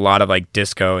also just a lot of like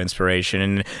disco inspiration,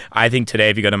 and I think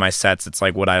today if you go to my sets, it's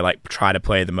like what I like try to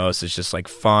play the most is just like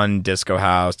fun disco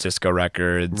house, disco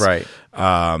records, right?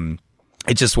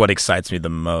 It's just what excites me the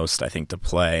most, I think, to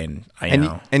play.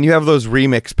 And you have those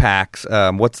remix packs.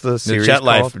 What's the series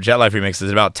called? Jet Life remixes.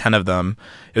 There's about 10 of them.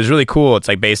 It was really cool. It's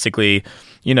like basically,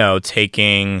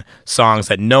 taking songs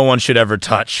that no one should ever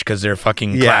touch because they're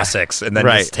fucking classics, and then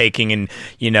just taking and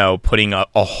putting a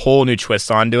whole new twist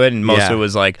onto it. And most of it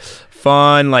was like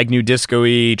fun, like new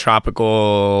disco-y, tropical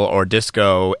or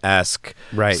disco-esque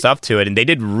stuff to it, and they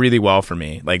did really well for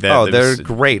me. Like that. They're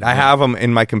great. I have them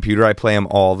in my computer. I play them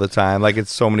all the time. Like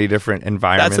it's so many different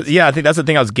environments. I think that's the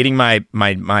thing. I was getting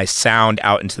my sound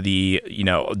out into the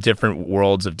different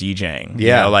worlds of DJing.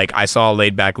 Yeah, like I saw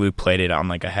Laid Back Luke played it on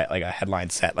like a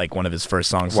headline set, like one of his first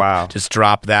songs. Wow, just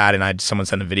dropped that, and someone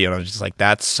sent a video, and I was just like,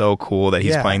 that's so cool that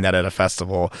he's playing that at a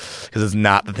festival, because it's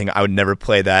not the thing. I would never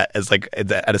play that as like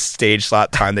at a stage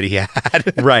slot time that he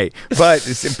had. Right, but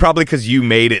it's probably because you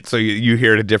made it, so you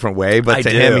hear it a different way. But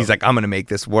him, he's like, I'm gonna make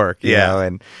this work. You know?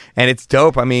 And it's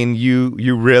dope. I mean,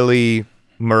 you really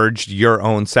merged your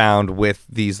own sound with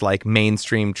these like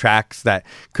mainstream tracks that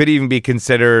could even be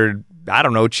considered, I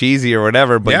don't know, cheesy or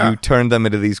whatever, but you turned them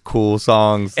into these cool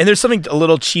songs. And there's something a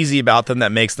little cheesy about them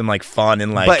that makes them like fun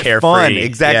and like carefree. Fun,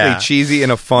 exactly. Cheesy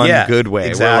in a fun, good way.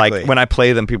 Exactly. Where like when I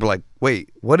play them, people are like,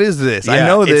 wait, what is this? I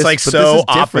know this. It's like but so this is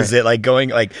opposite. Like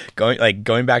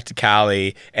going back to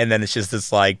Cali, and then it's just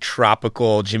this like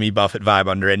tropical Jimmy Buffett vibe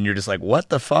under it, and you're just like, what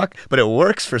the fuck? But it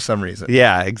works for some reason.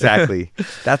 Yeah, exactly.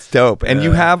 That's dope. And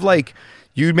you have like,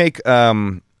 you make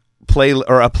a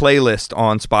playlist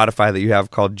on Spotify that you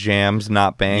have called Jams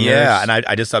Not Bangers. Yeah, and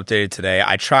I just updated today.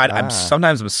 I tried. I'm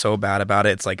so bad about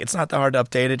it. It's like, it's not that hard to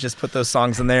update it. Just put those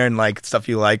songs in there and like stuff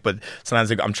you like. But sometimes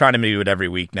I'm trying to do it every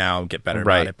week now and get better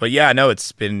about it. But yeah, I know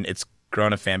it's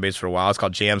grown a fan base for a while. It's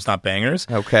called Jams Not Bangers.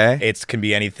 Okay. It can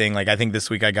be anything. Like I think this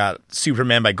week I got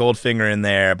Superman by Goldfinger in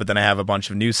there, but then I have a bunch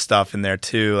of new stuff in there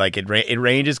too. Like it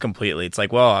ranges completely. It's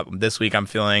like, well, this week I'm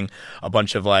feeling a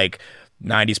bunch of like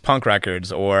 90s punk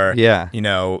records, or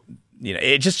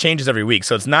it just changes every week.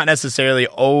 So it's not necessarily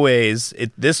always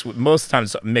most of the time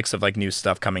it's a mix of like new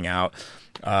stuff coming out.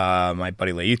 My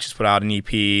buddy Laith just put out an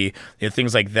EP,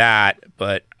 things like that.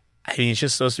 But I mean, it's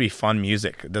just supposed to be fun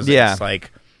music. It's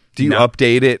like, do you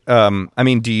update it? I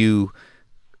mean, do you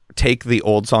take the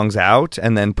old songs out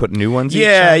and then put new ones?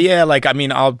 Yeah. Like, I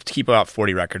mean, I'll keep about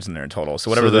 40 records in there in total.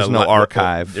 So whatever. There's no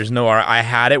archive. There's no. I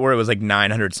had it where it was like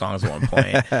 900 songs at one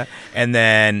point, and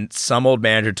then some old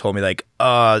manager told me like,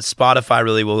 Spotify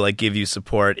really will like give you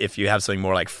support if you have something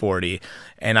more like 40.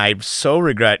 And I so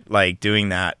regret like doing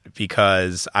that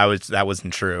because that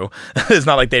wasn't true. It's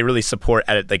not like they really support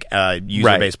like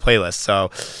user-based playlists.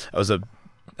 So it was a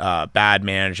bad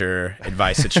manager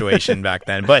advice situation back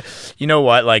then. But you know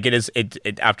what? Like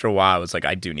it after a while, I was like,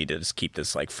 I do need to just keep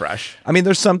this like fresh. I mean,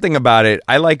 there's something about it.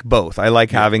 I like both. I like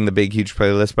having the big, huge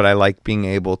playlist, but I like being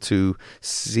able to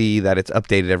see that it's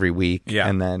updated every week. Yeah.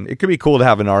 And then it could be cool to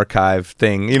have an archive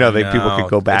thing, that people could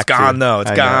go back to. It's gone, though.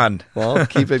 It's gone. Well,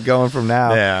 keep it going from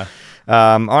now. Yeah.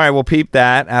 All right, we'll peep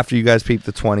that. After you guys peep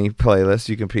the 20 playlist,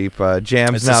 you can peep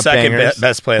Jams it's Not the second Bangers.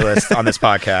 Best playlist on this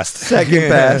podcast. Second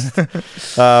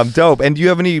best. Dope. And do you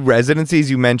have any residencies?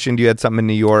 You mentioned you had something in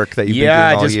New York that you've been doing all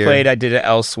year. Yeah, I just played. I did it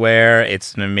elsewhere.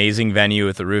 It's an amazing venue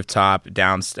with a rooftop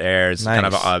downstairs. Nice.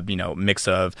 Kind of a mix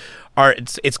of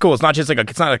art. It's cool. It's not just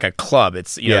it's not like a club.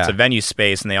 It's it's a venue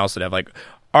space, and they also have like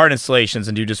art installations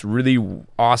and do just really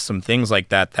awesome things like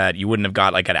that you wouldn't have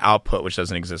got like at Output, which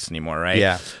doesn't exist anymore, right?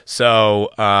 Yeah. So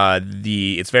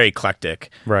it's very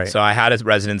eclectic. Right. So I had a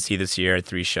residency this year,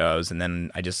 3 shows, and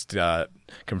then I just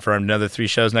confirmed another 3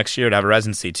 shows next year to have a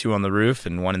residency, 2 on the roof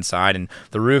and 1 inside. And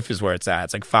the roof is where it's at.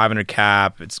 It's like 500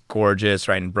 cap. It's gorgeous,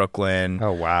 right in Brooklyn.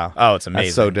 Oh, wow. Oh, it's amazing.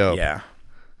 That's so dope. Yeah.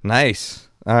 Nice.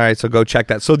 All right, so go check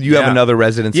that. So you have another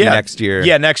residency next year.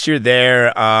 Yeah, next year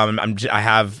there. I'm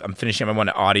finishing my one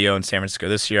at Audio in San Francisco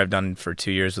this year. I've done for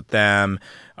 2 years with them.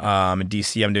 In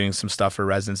DC, I'm doing some stuff for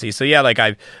residency. So yeah, like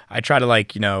I try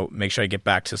to make sure I get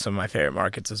back to some of my favorite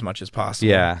markets as much as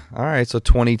possible. Yeah. All right. So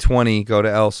 2020, go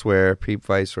to elsewhere. Peep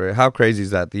Viceroy. How crazy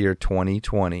is that? The year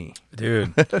 2020,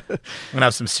 dude. I'm gonna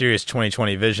have some serious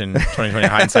 2020 vision, 2020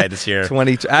 hindsight this year. What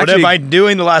am I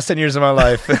doing the last 10 years of my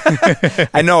life?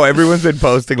 I know everyone's been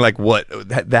posting like what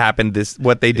happened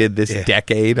what they did this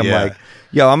decade. I'm like,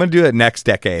 yo, I'm gonna do it next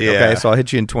decade. Okay, so I'll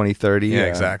hit you in 2030. Yeah,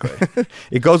 exactly.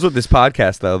 It goes with this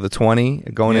podcast though. The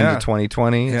 20 going into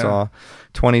 2020. It's all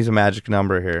 20 is a magic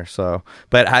number here. So,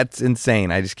 but that's insane.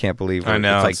 I just can't believe I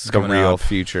know, it's like the real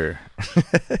future.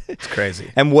 It's crazy.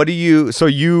 And what do you? So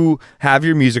you have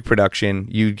your music production.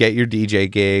 You get your DJ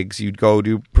gigs. You'd go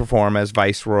to perform as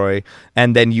Viceroy,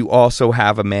 and then you also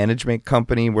have a management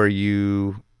company where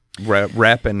you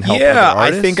rep and help other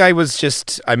artists? I think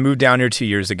I moved down here 2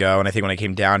 years ago, and I think when I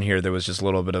came down here there was just a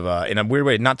little bit of in a weird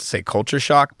way, not to say culture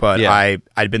shock, but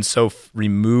I'd been so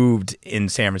removed in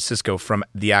San Francisco from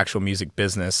the actual music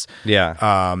business.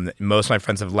 Most of my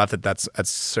friends have left at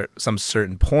some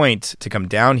certain point to come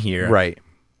down here, right?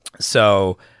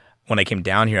 So when I came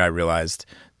down here I realized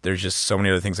there's just so many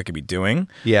other things I could be doing.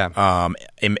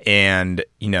 And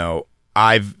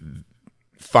I've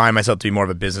find myself to be more of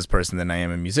a business person than I am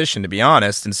a musician, to be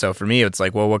honest. And so for me, it's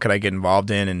like, well, what could I get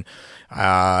involved in? And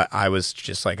I was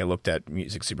just like, I looked at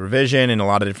music supervision and a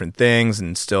lot of different things,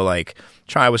 and still I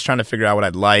was trying to figure out what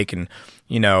I'd like. And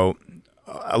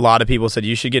a lot of people said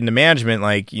you should get into management.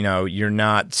 Like, you're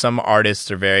not. Some artists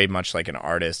are very much like an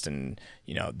artist, and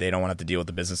they don't want to have to deal with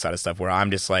the business side of stuff. Where I'm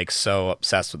just like so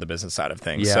obsessed with the business side of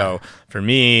things. So for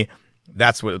me,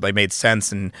 that's what made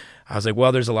sense. And I was like,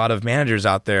 well, there's a lot of managers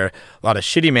out there, a lot of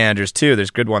shitty managers too. There's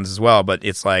good ones as well, but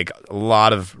it's like a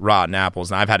lot of rotten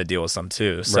apples, and I've had to deal with some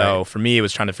too. So for me, it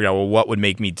was trying to figure out, well, what would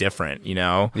make me different,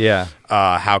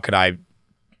 how could I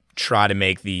try to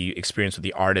make the experience with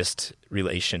the artist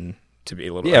relation to be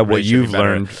a little bit what you've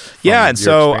learned. And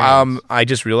so I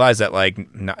just realized that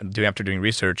after doing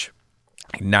research,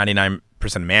 99%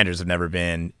 of managers have never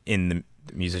been in the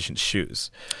musician's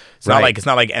shoes. It's not like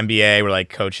NBA where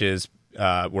coaches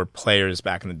were players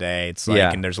back in the day. It's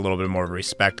and there's a little bit more of a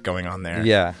respect going on there.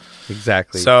 Yeah,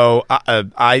 exactly. So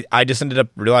I just ended up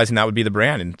realizing that would be the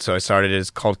brand, and so I started. It's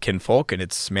called Kinfolk, and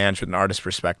it's managed with an artist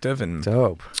perspective. And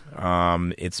dope.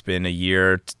 It's been a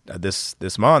year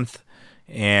this month,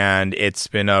 and it's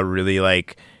been a really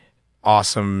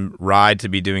awesome ride to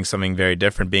be doing something very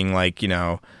different. Being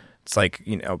it's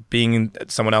being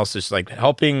someone else, just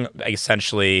helping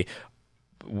essentially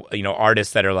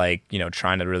artists that are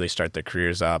trying to really start their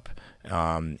careers up,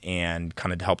 and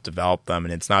kind of help develop them.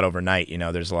 And it's not overnight,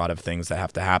 there's a lot of things that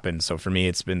have to happen. So for me,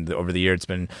 it's been over the year, it's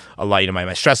been a lot,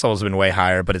 my stress levels have been way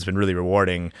higher, but it's been really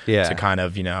rewarding to kind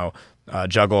of,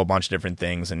 juggle a bunch of different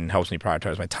things, and helps me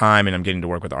prioritize my time. And I'm getting to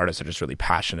work with artists that are just really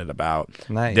passionate about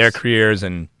their careers,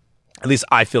 and at least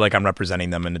I feel like I'm representing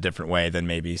them in a different way than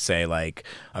maybe, say, like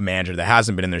a manager that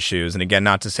hasn't been in their shoes. And again,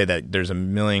 not to say that there's a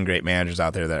million great managers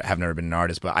out there that have never been an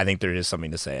artist, but I think there is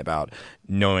something to say about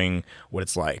knowing what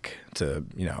it's like to,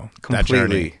 that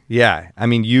journey. Yeah. I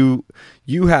mean, you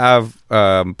have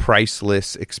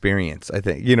priceless experience, I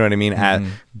think. You know what I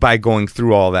mean? By going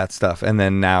through all that stuff and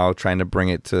then now trying to bring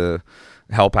it to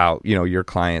help out, your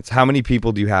clients. How many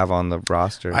people do you have on the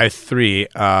roster? I have 3.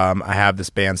 I have this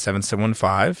band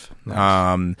 7715.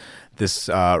 Nice. This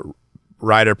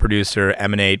writer producer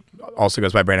Emanate also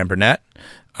goes by Brandon Burnett.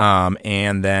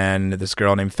 And then this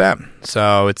girl named Fem.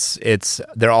 So it's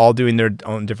they're all doing their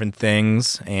own different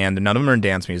things, and none of them are in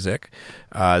dance music.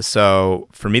 So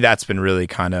for me, that's been really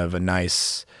kind of a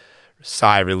nice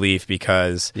sigh of relief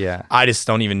because I just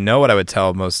don't even know what I would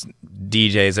tell most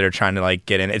DJs that are trying to like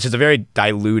get in. It's just a very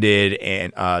diluted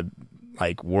and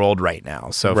like world right now.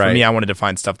 So for me, I wanted to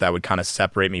find stuff that would kind of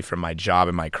separate me from my job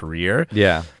and my career.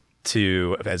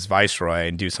 To as Viceroy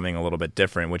and do something a little bit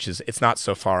different, which is it's not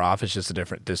so far off. It's just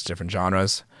different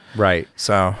genres. Right.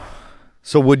 So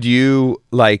would you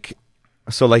like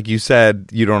you said,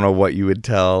 you don't know what you would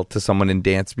tell to someone in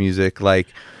dance music. Like,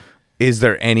 is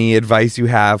there any advice you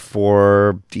have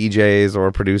for DJs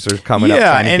or producers coming up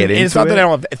trying to get into it? It's not that I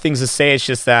don't have things to say. It's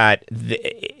just that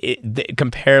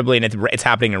comparably, and it's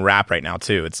happening in rap right now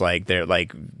too. It's like they're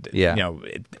like,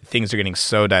 things are getting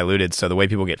so diluted. So the way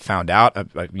people get found out,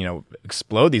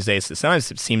 explode these days. Sometimes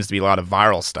it seems to be a lot of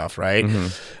viral stuff, right?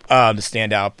 To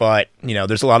stand out. But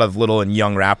there's a lot of little and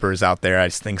young rappers out there. I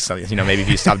just think so. Maybe if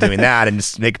you stop doing that and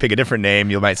just pick a different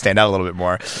name, you might stand out a little bit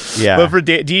more. Yeah. But for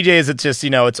DJs, it's just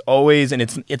it's always. And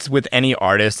it's with any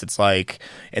artist. It's like,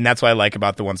 and that's what I like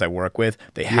about the ones I work with.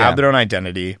 They have their own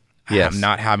identity. Yes. I'm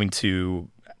not having to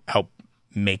help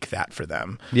make that for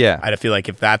them. Yeah. I feel like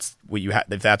if that's what you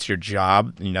if that's your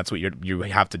job and that's what you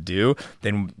have to do,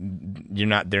 then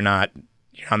you're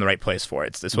on the right place for it.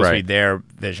 It's supposed to be their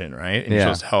vision, right? And you're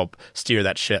supposed to help steer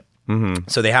that ship.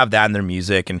 So they have that in their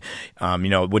music, and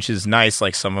which is nice.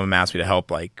 Like some of them ask me to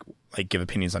help, like give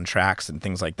opinions on tracks and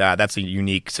things like that. That's a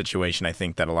unique situation, I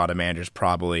think, that a lot of managers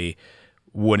probably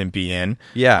wouldn't be in.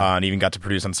 Yeah. And even got to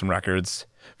produce on some records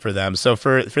for them. So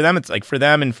for them, it's like for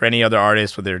them and for any other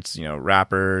artists, whether it's,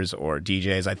 rappers or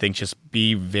DJs, I think just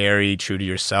be very true to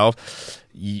yourself.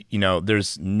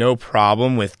 There's no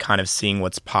problem with kind of seeing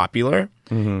what's popular.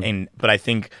 But I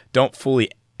think don't fully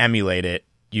emulate it.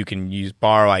 You can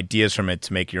borrow ideas from it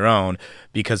to make your own,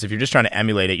 because if you're just trying to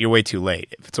emulate it, you're way too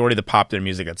late. If it's already the popular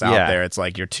music that's out there, it's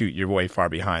like you're way far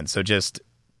behind. So just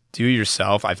do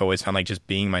yourself. I've always found like just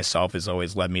being myself has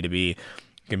always led me to be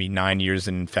gonna be 9 years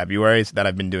in February that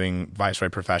I've been doing Viceroy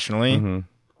professionally, and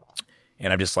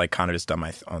I've just like kind of just done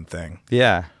my own thing.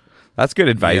 Yeah. That's good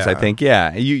advice, I think.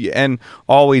 Yeah, and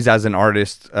always as an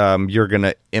artist, you're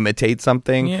gonna imitate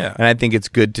something. Yeah, and I think it's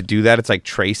good to do that. It's like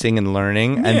tracing and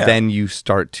learning, and then you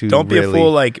start to don't really be a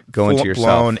full go into yourself.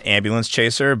 Blown ambulance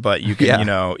chaser, but you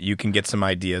can you can get some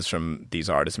ideas from these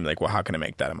artists and be like, well, how can I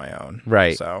make that on my own?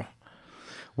 Right. So,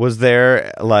 was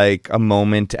there like a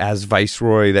moment as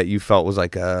Viceroy that you felt was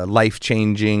like a life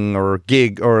changing or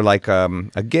gig, or like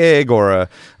a gig or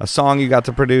a song you got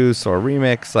to produce or a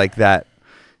remix like that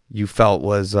you felt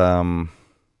was,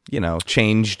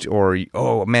 changed, or,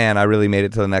 oh man, I really made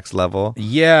it to the next level?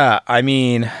 Yeah. I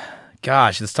mean,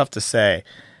 gosh, it's tough to say.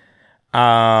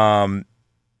 I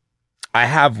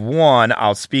have one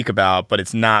I'll speak about,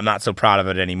 but I'm not so proud of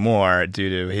it anymore due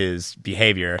to his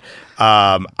behavior.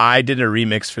 I did a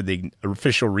remix for the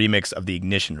official remix of the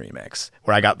Ignition remix,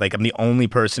 where I got like, I'm the only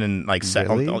person in like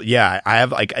really? Yeah, I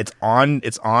have like it's on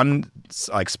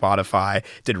like Spotify. It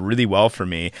did really well for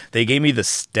me. They gave me the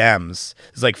stems.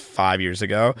 It was like 5 years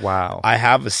ago. Wow. I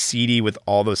have a CD with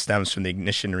all those stems from the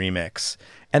Ignition remix.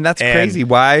 And that's crazy.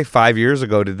 Why 5 years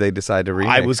ago did they decide to remix?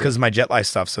 I was because of my Jet Life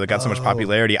stuff. So it got so much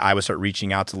popularity. I would start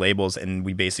reaching out to labels, and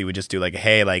we basically would just do like,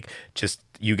 hey, like just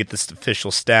you get this official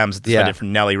stems. This is what I did for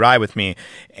Nelly Ride With Me,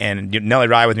 and Nelly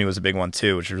Ride With Me was a big one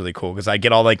too, which was really cool because I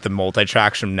get all like the multi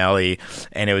tracks from Nelly,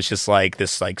 and it was just like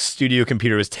this like studio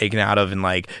computer was taken out of in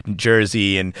like New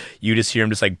Jersey, and you just hear him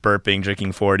just like burping,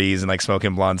 drinking 40s, and like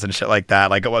smoking blunts and shit like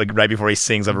that. Like right before he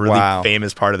sings a really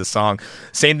famous part of the song.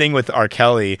 Same thing with R.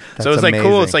 Kelly. So it was like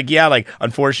cool. It's like like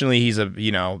unfortunately he's a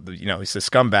he's a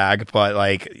scumbag, but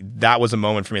like that was a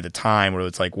moment for me at the time where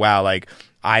it's like, wow, like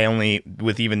I only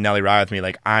with even Nelly Ride With Me,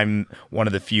 like I'm one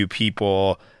of the few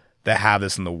people that have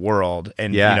this in the world,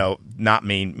 and not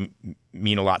me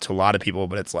mean a lot to a lot of people,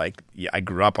 but it's like, yeah, I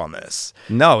grew up on this.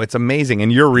 No, it's amazing.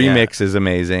 And your remix is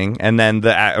amazing. And then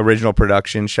the original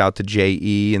production, shout to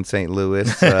J.E. in St. Louis.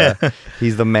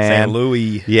 He's the man. St.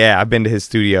 Louis. Yeah, I've been to his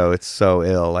studio. It's so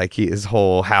ill. Like his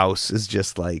whole house is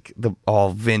just like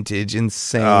all vintage,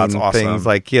 insane that's awesome. things.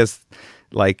 Like he has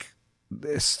like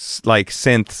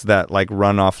synths that like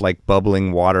run off like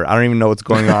bubbling water. I don't even know what's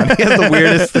going on. He has the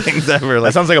weirdest things ever. Like,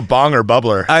 that sounds like a bong or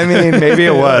bubbler. I mean, maybe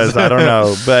it was. I don't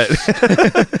know, but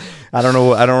I don't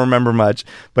know. I don't remember much.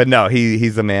 But no,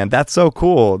 he's the man. That's so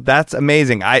cool. That's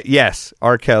amazing. Yes,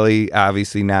 R. Kelly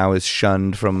obviously now is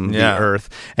shunned from the earth.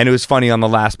 And it was funny, on the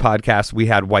last podcast we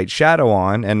had White Shadow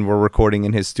on, and we're recording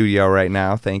in his studio right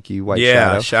now. Thank you, White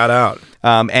Shadow. Yeah, shout out.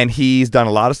 And he's done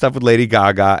a lot of stuff with Lady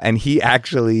Gaga, and he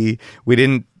actually, we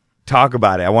didn't talk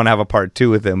about it. I want to have a part 2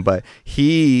 with him, but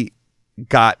he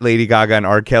got Lady Gaga and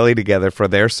R. Kelly together for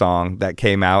their song that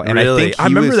came out. And really? I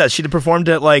remember that she'd performed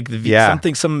at like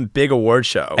some big award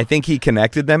show. I think he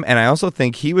connected them, and I also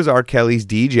think he was R. Kelly's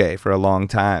DJ for a long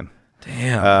time.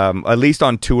 Damn. At least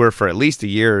on tour for at least a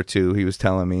year or two, he was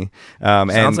telling me.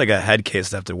 Sounds like a head case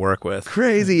to have to work with.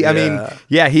 Crazy. Yeah. I mean,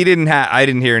 I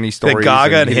didn't hear any stories. The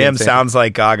Gaga and him sounds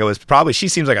like Gaga was probably, she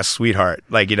seems like a sweetheart.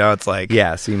 Like, it's like.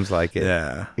 Yeah, seems like it.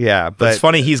 Yeah. Yeah. But it's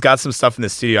funny, he's got some stuff in the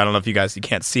studio. I don't know if you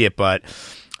can't see it, but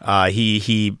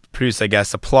he produced, I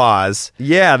guess, Applause.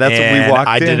 Yeah, that's what we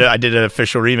walked in. I did an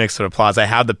official remix of Applause. I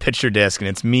have the picture disc, and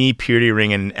it's me, Purity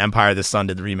Ring, and Empire of the Sun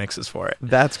did the remixes for it.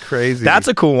 That's crazy. That's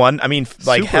a cool one. I mean,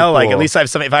 like, Super hell, cool. like, at least I have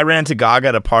something. If I ran into Gaga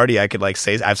at a party, I could, like,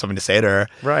 I have something to say to her.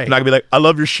 Right. I'm not gonna be like, I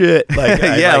love your shit. Like,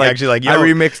 actually, like, I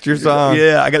remixed your song.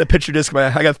 Yeah, I got a picture disc.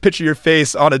 I got a picture of your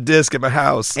face on a disc at my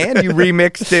house. And you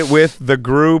remixed it with the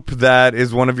group that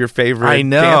is one of your favorite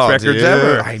dance records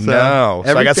ever. I know.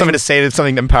 So I got something to say to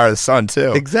something Empire of the Sun,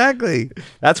 too. Exactly.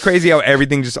 That's crazy how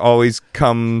everything just always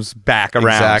comes back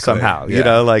around somehow. Yeah. You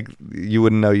know, like you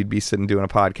wouldn't know you'd be sitting doing a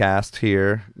podcast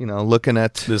here, looking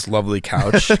at this lovely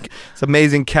couch. This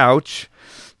amazing couch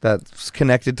that's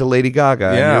connected to Lady Gaga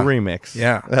and your remix.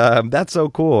 Yeah. That's so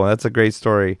cool. That's a great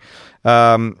story.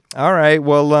 All right.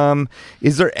 Well,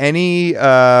 is there any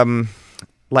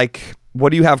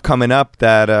what do you have coming up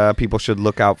that people should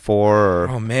look out for? Or?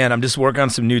 Oh, man, I'm just working on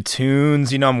some new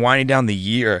tunes. I'm winding down the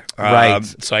year. Right.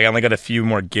 So I only got a few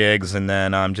more gigs, and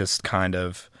then I'm just kind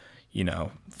of,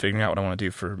 figuring out what I want to do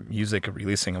for music and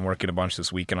releasing. I'm working a bunch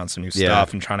this weekend on some new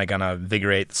stuff and trying to kind of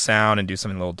invigorate the sound and do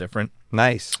something a little different.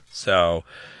 Nice. So,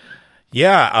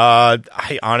 yeah,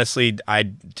 I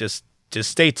just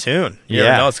stay tuned. You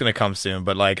never know it's going to come soon.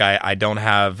 But like, I don't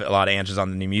have a lot of answers on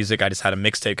the new music. I just had a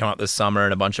mixtape come out this summer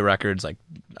and a bunch of records like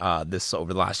this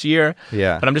over the last year.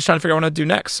 Yeah. But I'm just trying to figure out what to do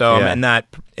next. So I'm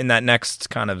in that next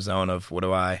kind of zone of what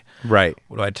do I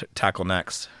tackle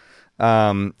next.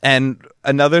 And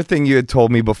another thing you had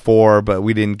told me before, but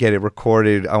we didn't get it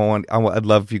recorded. I'd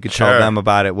love if you could tell them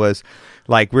about it. Was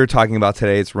like we were talking about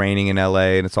today. It's raining in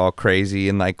LA and it's all crazy.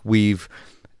 And like we've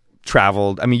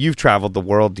traveled. I mean, you've traveled the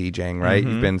world DJing, right?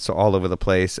 Mm-hmm. You've been all over the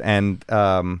place, and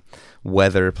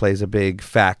weather plays a big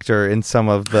factor in some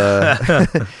of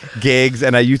the gigs.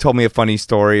 And you told me a funny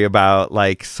story about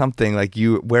like something like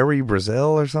where were you,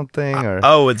 Brazil or something?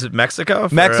 Or Is it Mexico?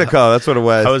 Mexico, that's what it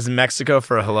was. I was in Mexico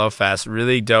for a Hello Fest,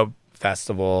 really dope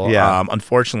festival. Yeah.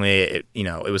 Unfortunately,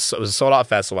 it was a sold out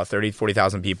festival, about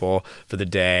 40,000 people for the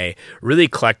day. Really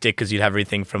eclectic because you'd have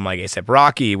everything from like A$AP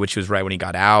Rocky, which was right when he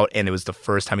got out, and it was the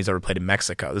first time he's ever played in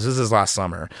Mexico. This was his last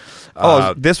summer.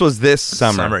 This was this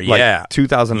summer, like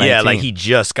 2019. Yeah, like he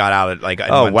just got out at went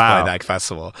to play that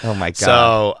festival. Oh my god!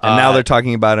 So and now they're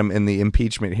talking about him in the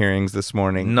impeachment hearings this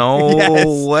morning.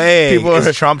 No way! People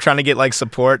Is Trump trying to get like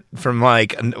support from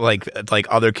like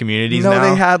other communities? No,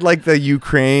 now? they had like the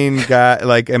Ukraine guy,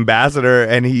 like ambassador,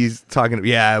 and he's talking.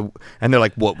 And they're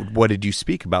like, "What did you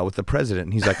speak about with the president?"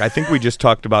 And he's like, "I think we just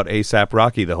talked about A$AP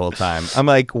Rocky the whole time." I'm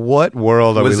like, "What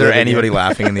world are we living in?" Was there anybody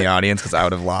laughing in the audience? Because I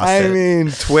would have lost it. I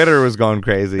mean, Twitter was going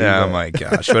crazy. Oh my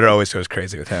gosh, Twitter always goes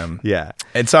crazy with him. Yeah,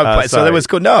 and so that was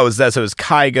cool. No, it was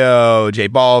Kygo, J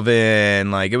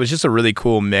Balvin. Like it was just a really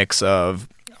cool mix of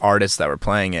artists that were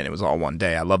playing it. It was all one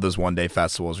day. I love those one day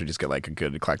festivals where you just get like a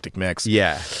good eclectic mix.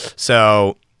 Yeah.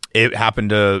 So it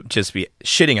happened to just be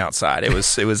shitting outside. It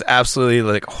was absolutely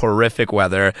like horrific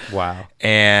weather. Wow.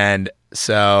 And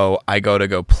so I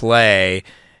go play,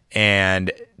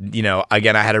 And, you know,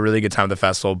 again, I had a really good time at the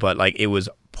festival, but like it was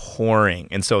pouring.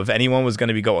 And so if anyone was going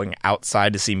to be going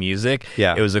outside to see music,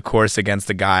 it was of course against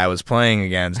the guy I was playing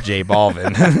against, J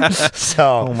Balvin.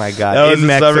 So, oh my God, in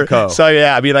Mexico. So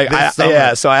yeah, I mean, like,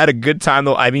 so I had a good time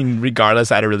though. I mean,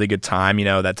 regardless, I had a really good time. You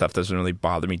know, that stuff doesn't really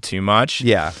bother me too much.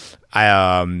 Yeah.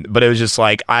 But it was just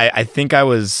like, I think I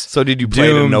was. So did you play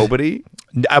to nobody?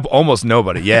 Almost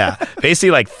nobody, yeah.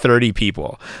 Basically like 30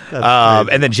 people.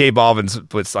 And then J Balvin's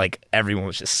was like, everyone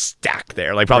was just stacked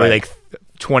there. Like probably like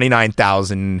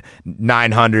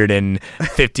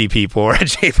 29,950 people were at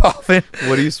J Balvin.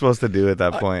 What are you supposed to do at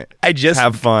that point? I just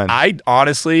have fun. I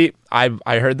honestly, I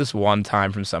heard this one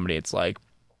time from somebody. It's like,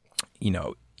 you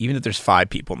know, even if there's 5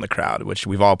 people in the crowd, which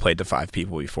we've all played to 5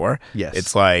 people before. Yes.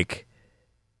 It's like,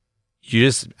 you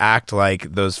just act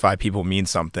like those 5 people mean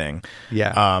something.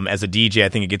 Yeah. As a DJ, I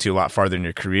think it gets you a lot farther in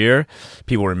your career.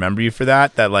 People remember you for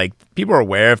that. That like people are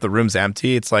aware if the room's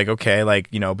empty. It's like, okay, like,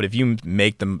 you know, but if you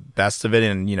make the best of it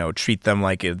and, you know, treat them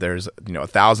like if there's, you know,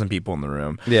 1,000 people in the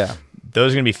room. Yeah.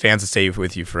 Those are gonna be fans that stay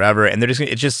with you forever, and they're just.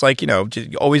 It's just like, you know,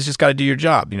 you always just got to do your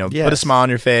job. You know, put a smile on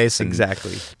your face. And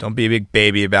exactly. Don't be a big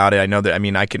baby about it. I know that. I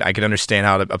mean, I can understand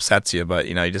how it upsets you, but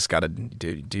you know, you just got to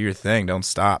do your thing. Don't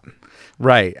stop.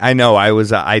 Right. I know.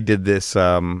 I did this.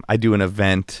 I do an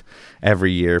event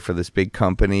every year for this big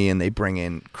company, and they bring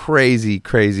in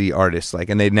crazy artists. Like,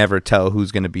 and they never tell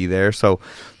who's going to be there. So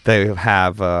they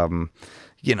have,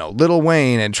 you know, Lil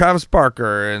Wayne and Travis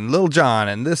Barker and Lil Jon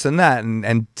and this and that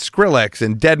and Skrillex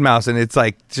and Deadmau5, and it's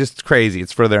like just crazy.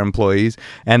 It's for their employees,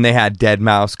 and they had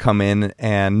Deadmau5 come in,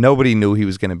 and nobody knew he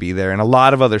was going to be there, and a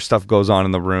lot of other stuff goes on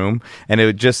in the room, and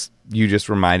you just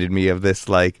reminded me of this.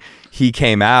 Like, he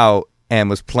came out and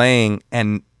was playing,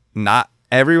 and not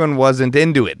everyone wasn't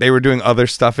into it. They were doing other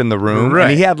stuff in the room, and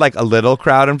he had like a little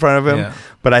crowd in front of him,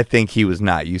 but I think he was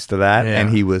not used to that, and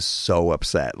he was so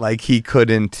upset. Like, he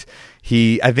couldn't.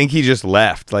 I think he just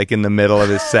left like in the middle of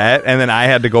his set, and then I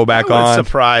had to go back on.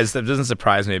 Surprised. That doesn't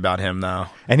surprise me about him though.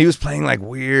 And he was playing like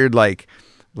weird, like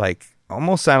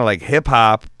almost sounded like hip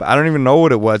hop. I don't even know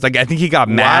what it was. Like, I think he got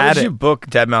mad. Why would you book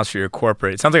Deadmau5 for your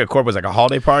corporate? It sounds like a corporate was like a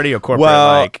holiday party. A corporate.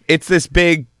 Well, like it's this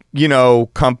big, you know,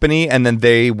 company, and then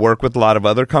they work with a lot of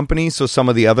other companies. So some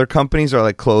of the other companies are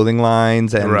like clothing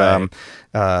lines and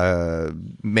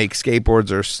make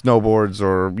skateboards or snowboards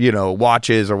or, you know,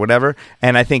 watches or whatever.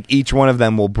 And I think each one of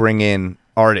them will bring in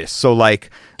artists. So like,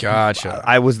 gotcha.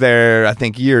 I was there, I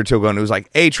think a year or two ago, and it was like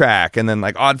A-Track and then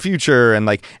like Odd Future, and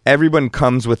like everyone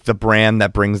comes with the brand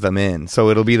that brings them in. So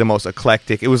it'll be the most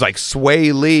eclectic. It was like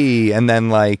Sway Lee, and then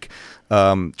like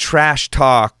Trash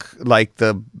Talk, like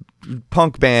the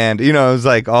punk band, you know, it was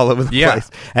like all over the place.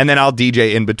 And then I'll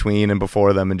DJ in between and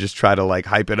before them and just try to like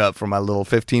hype it up for my little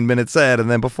 15-minute set,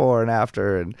 and then before and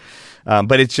after. And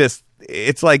but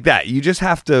it's like that. You just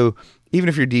have to, even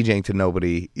if you're DJing to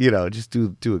nobody, you know, just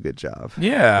do a good job.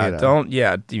 Yeah, you know?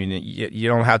 You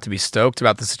don't have to be stoked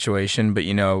about the situation, but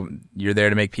you know, you're there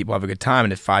to make people have a good time.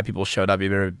 And if 5 people showed up, you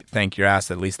better thank your ass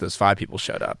that at least those 5 people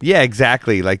showed up. Yeah,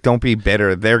 exactly. Like, don't be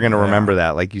bitter. They're gonna remember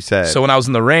that, like you said. So when I was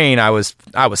in the rain, I was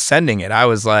sending it. I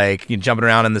was like, you know, jumping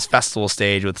around in this festival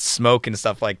stage with smoke and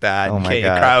stuff like that. Oh and my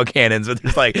God. cryo cannons, but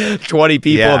there's like 20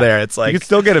 people there. It's like you can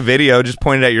still get a video, just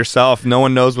point it at yourself. No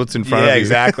one knows what's in front of you. Yeah,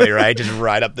 exactly. Right. Just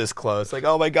right up this close. Like,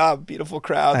 oh my God, beautiful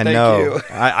crowd. Thank you.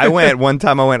 I went one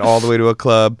time. I went all the way to a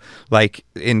club like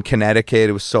in Connecticut.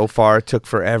 It was so far. It took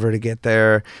forever to get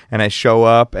there. And I show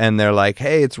up, and they're like,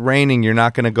 "Hey, it's raining. You're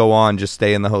not going to go on. Just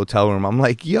stay in the hotel room." I'm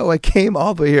like, "Yo, I came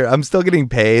all the way here. I'm still getting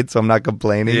paid, so I'm not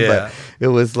complaining." Yeah. But it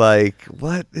was like,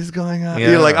 what is going on? Yeah.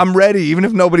 You're like, I'm ready, even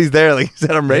if nobody's there. Like you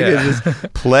said, I'm ready to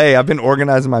just play. I've been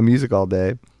organizing my music all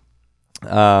day.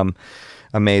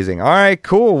 Amazing. All right,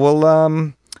 cool.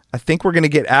 Well, I think we're gonna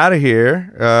get out of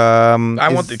here. Can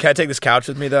I take this couch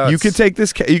with me though? You could take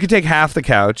this. You could take half the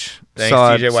couch. Thanks,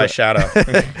 DJ White Shadow.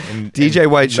 DJ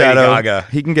White Shadow. Gaga.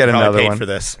 He can get another paid one for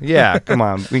this. Yeah, come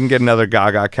on. We can get another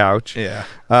Gaga couch. Yeah.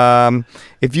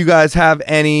 If you guys have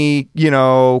any, you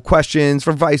know, questions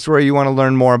for Viceroy, you want to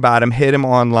learn more about him, hit him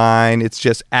online. It's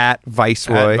just at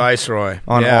Viceroy. At Viceroy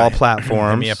on all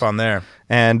platforms. Hit me up on there.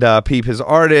 And peep his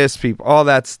artists, peep all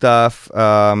that stuff.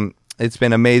 It's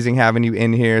been amazing having you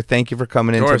in here. Thank you for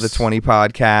coming into the 20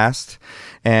 podcast.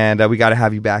 And we got to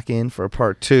have you back in for a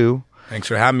part 2. Thanks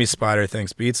for having me, Spider.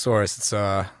 Thanks, Beat Source. It's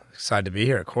excited to be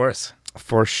here, of course.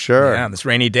 For sure. Yeah, on this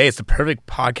rainy day, it's the perfect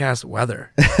podcast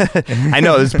weather. I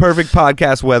know, this is perfect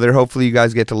podcast weather. Hopefully you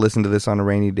guys get to listen to this on a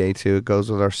rainy day too. It goes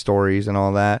with our stories and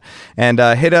all that. And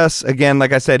hit us, again,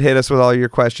 like I said, hit us with all your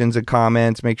questions and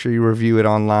comments. Make sure you review it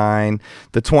online.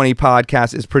 The 20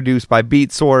 podcast is produced by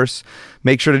Beat Source.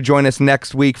 Make sure to join us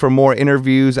next week for more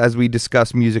interviews as we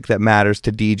discuss music that matters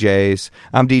to DJs.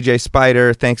 I'm DJ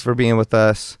Spider. Thanks for being with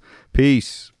us.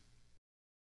 Peace.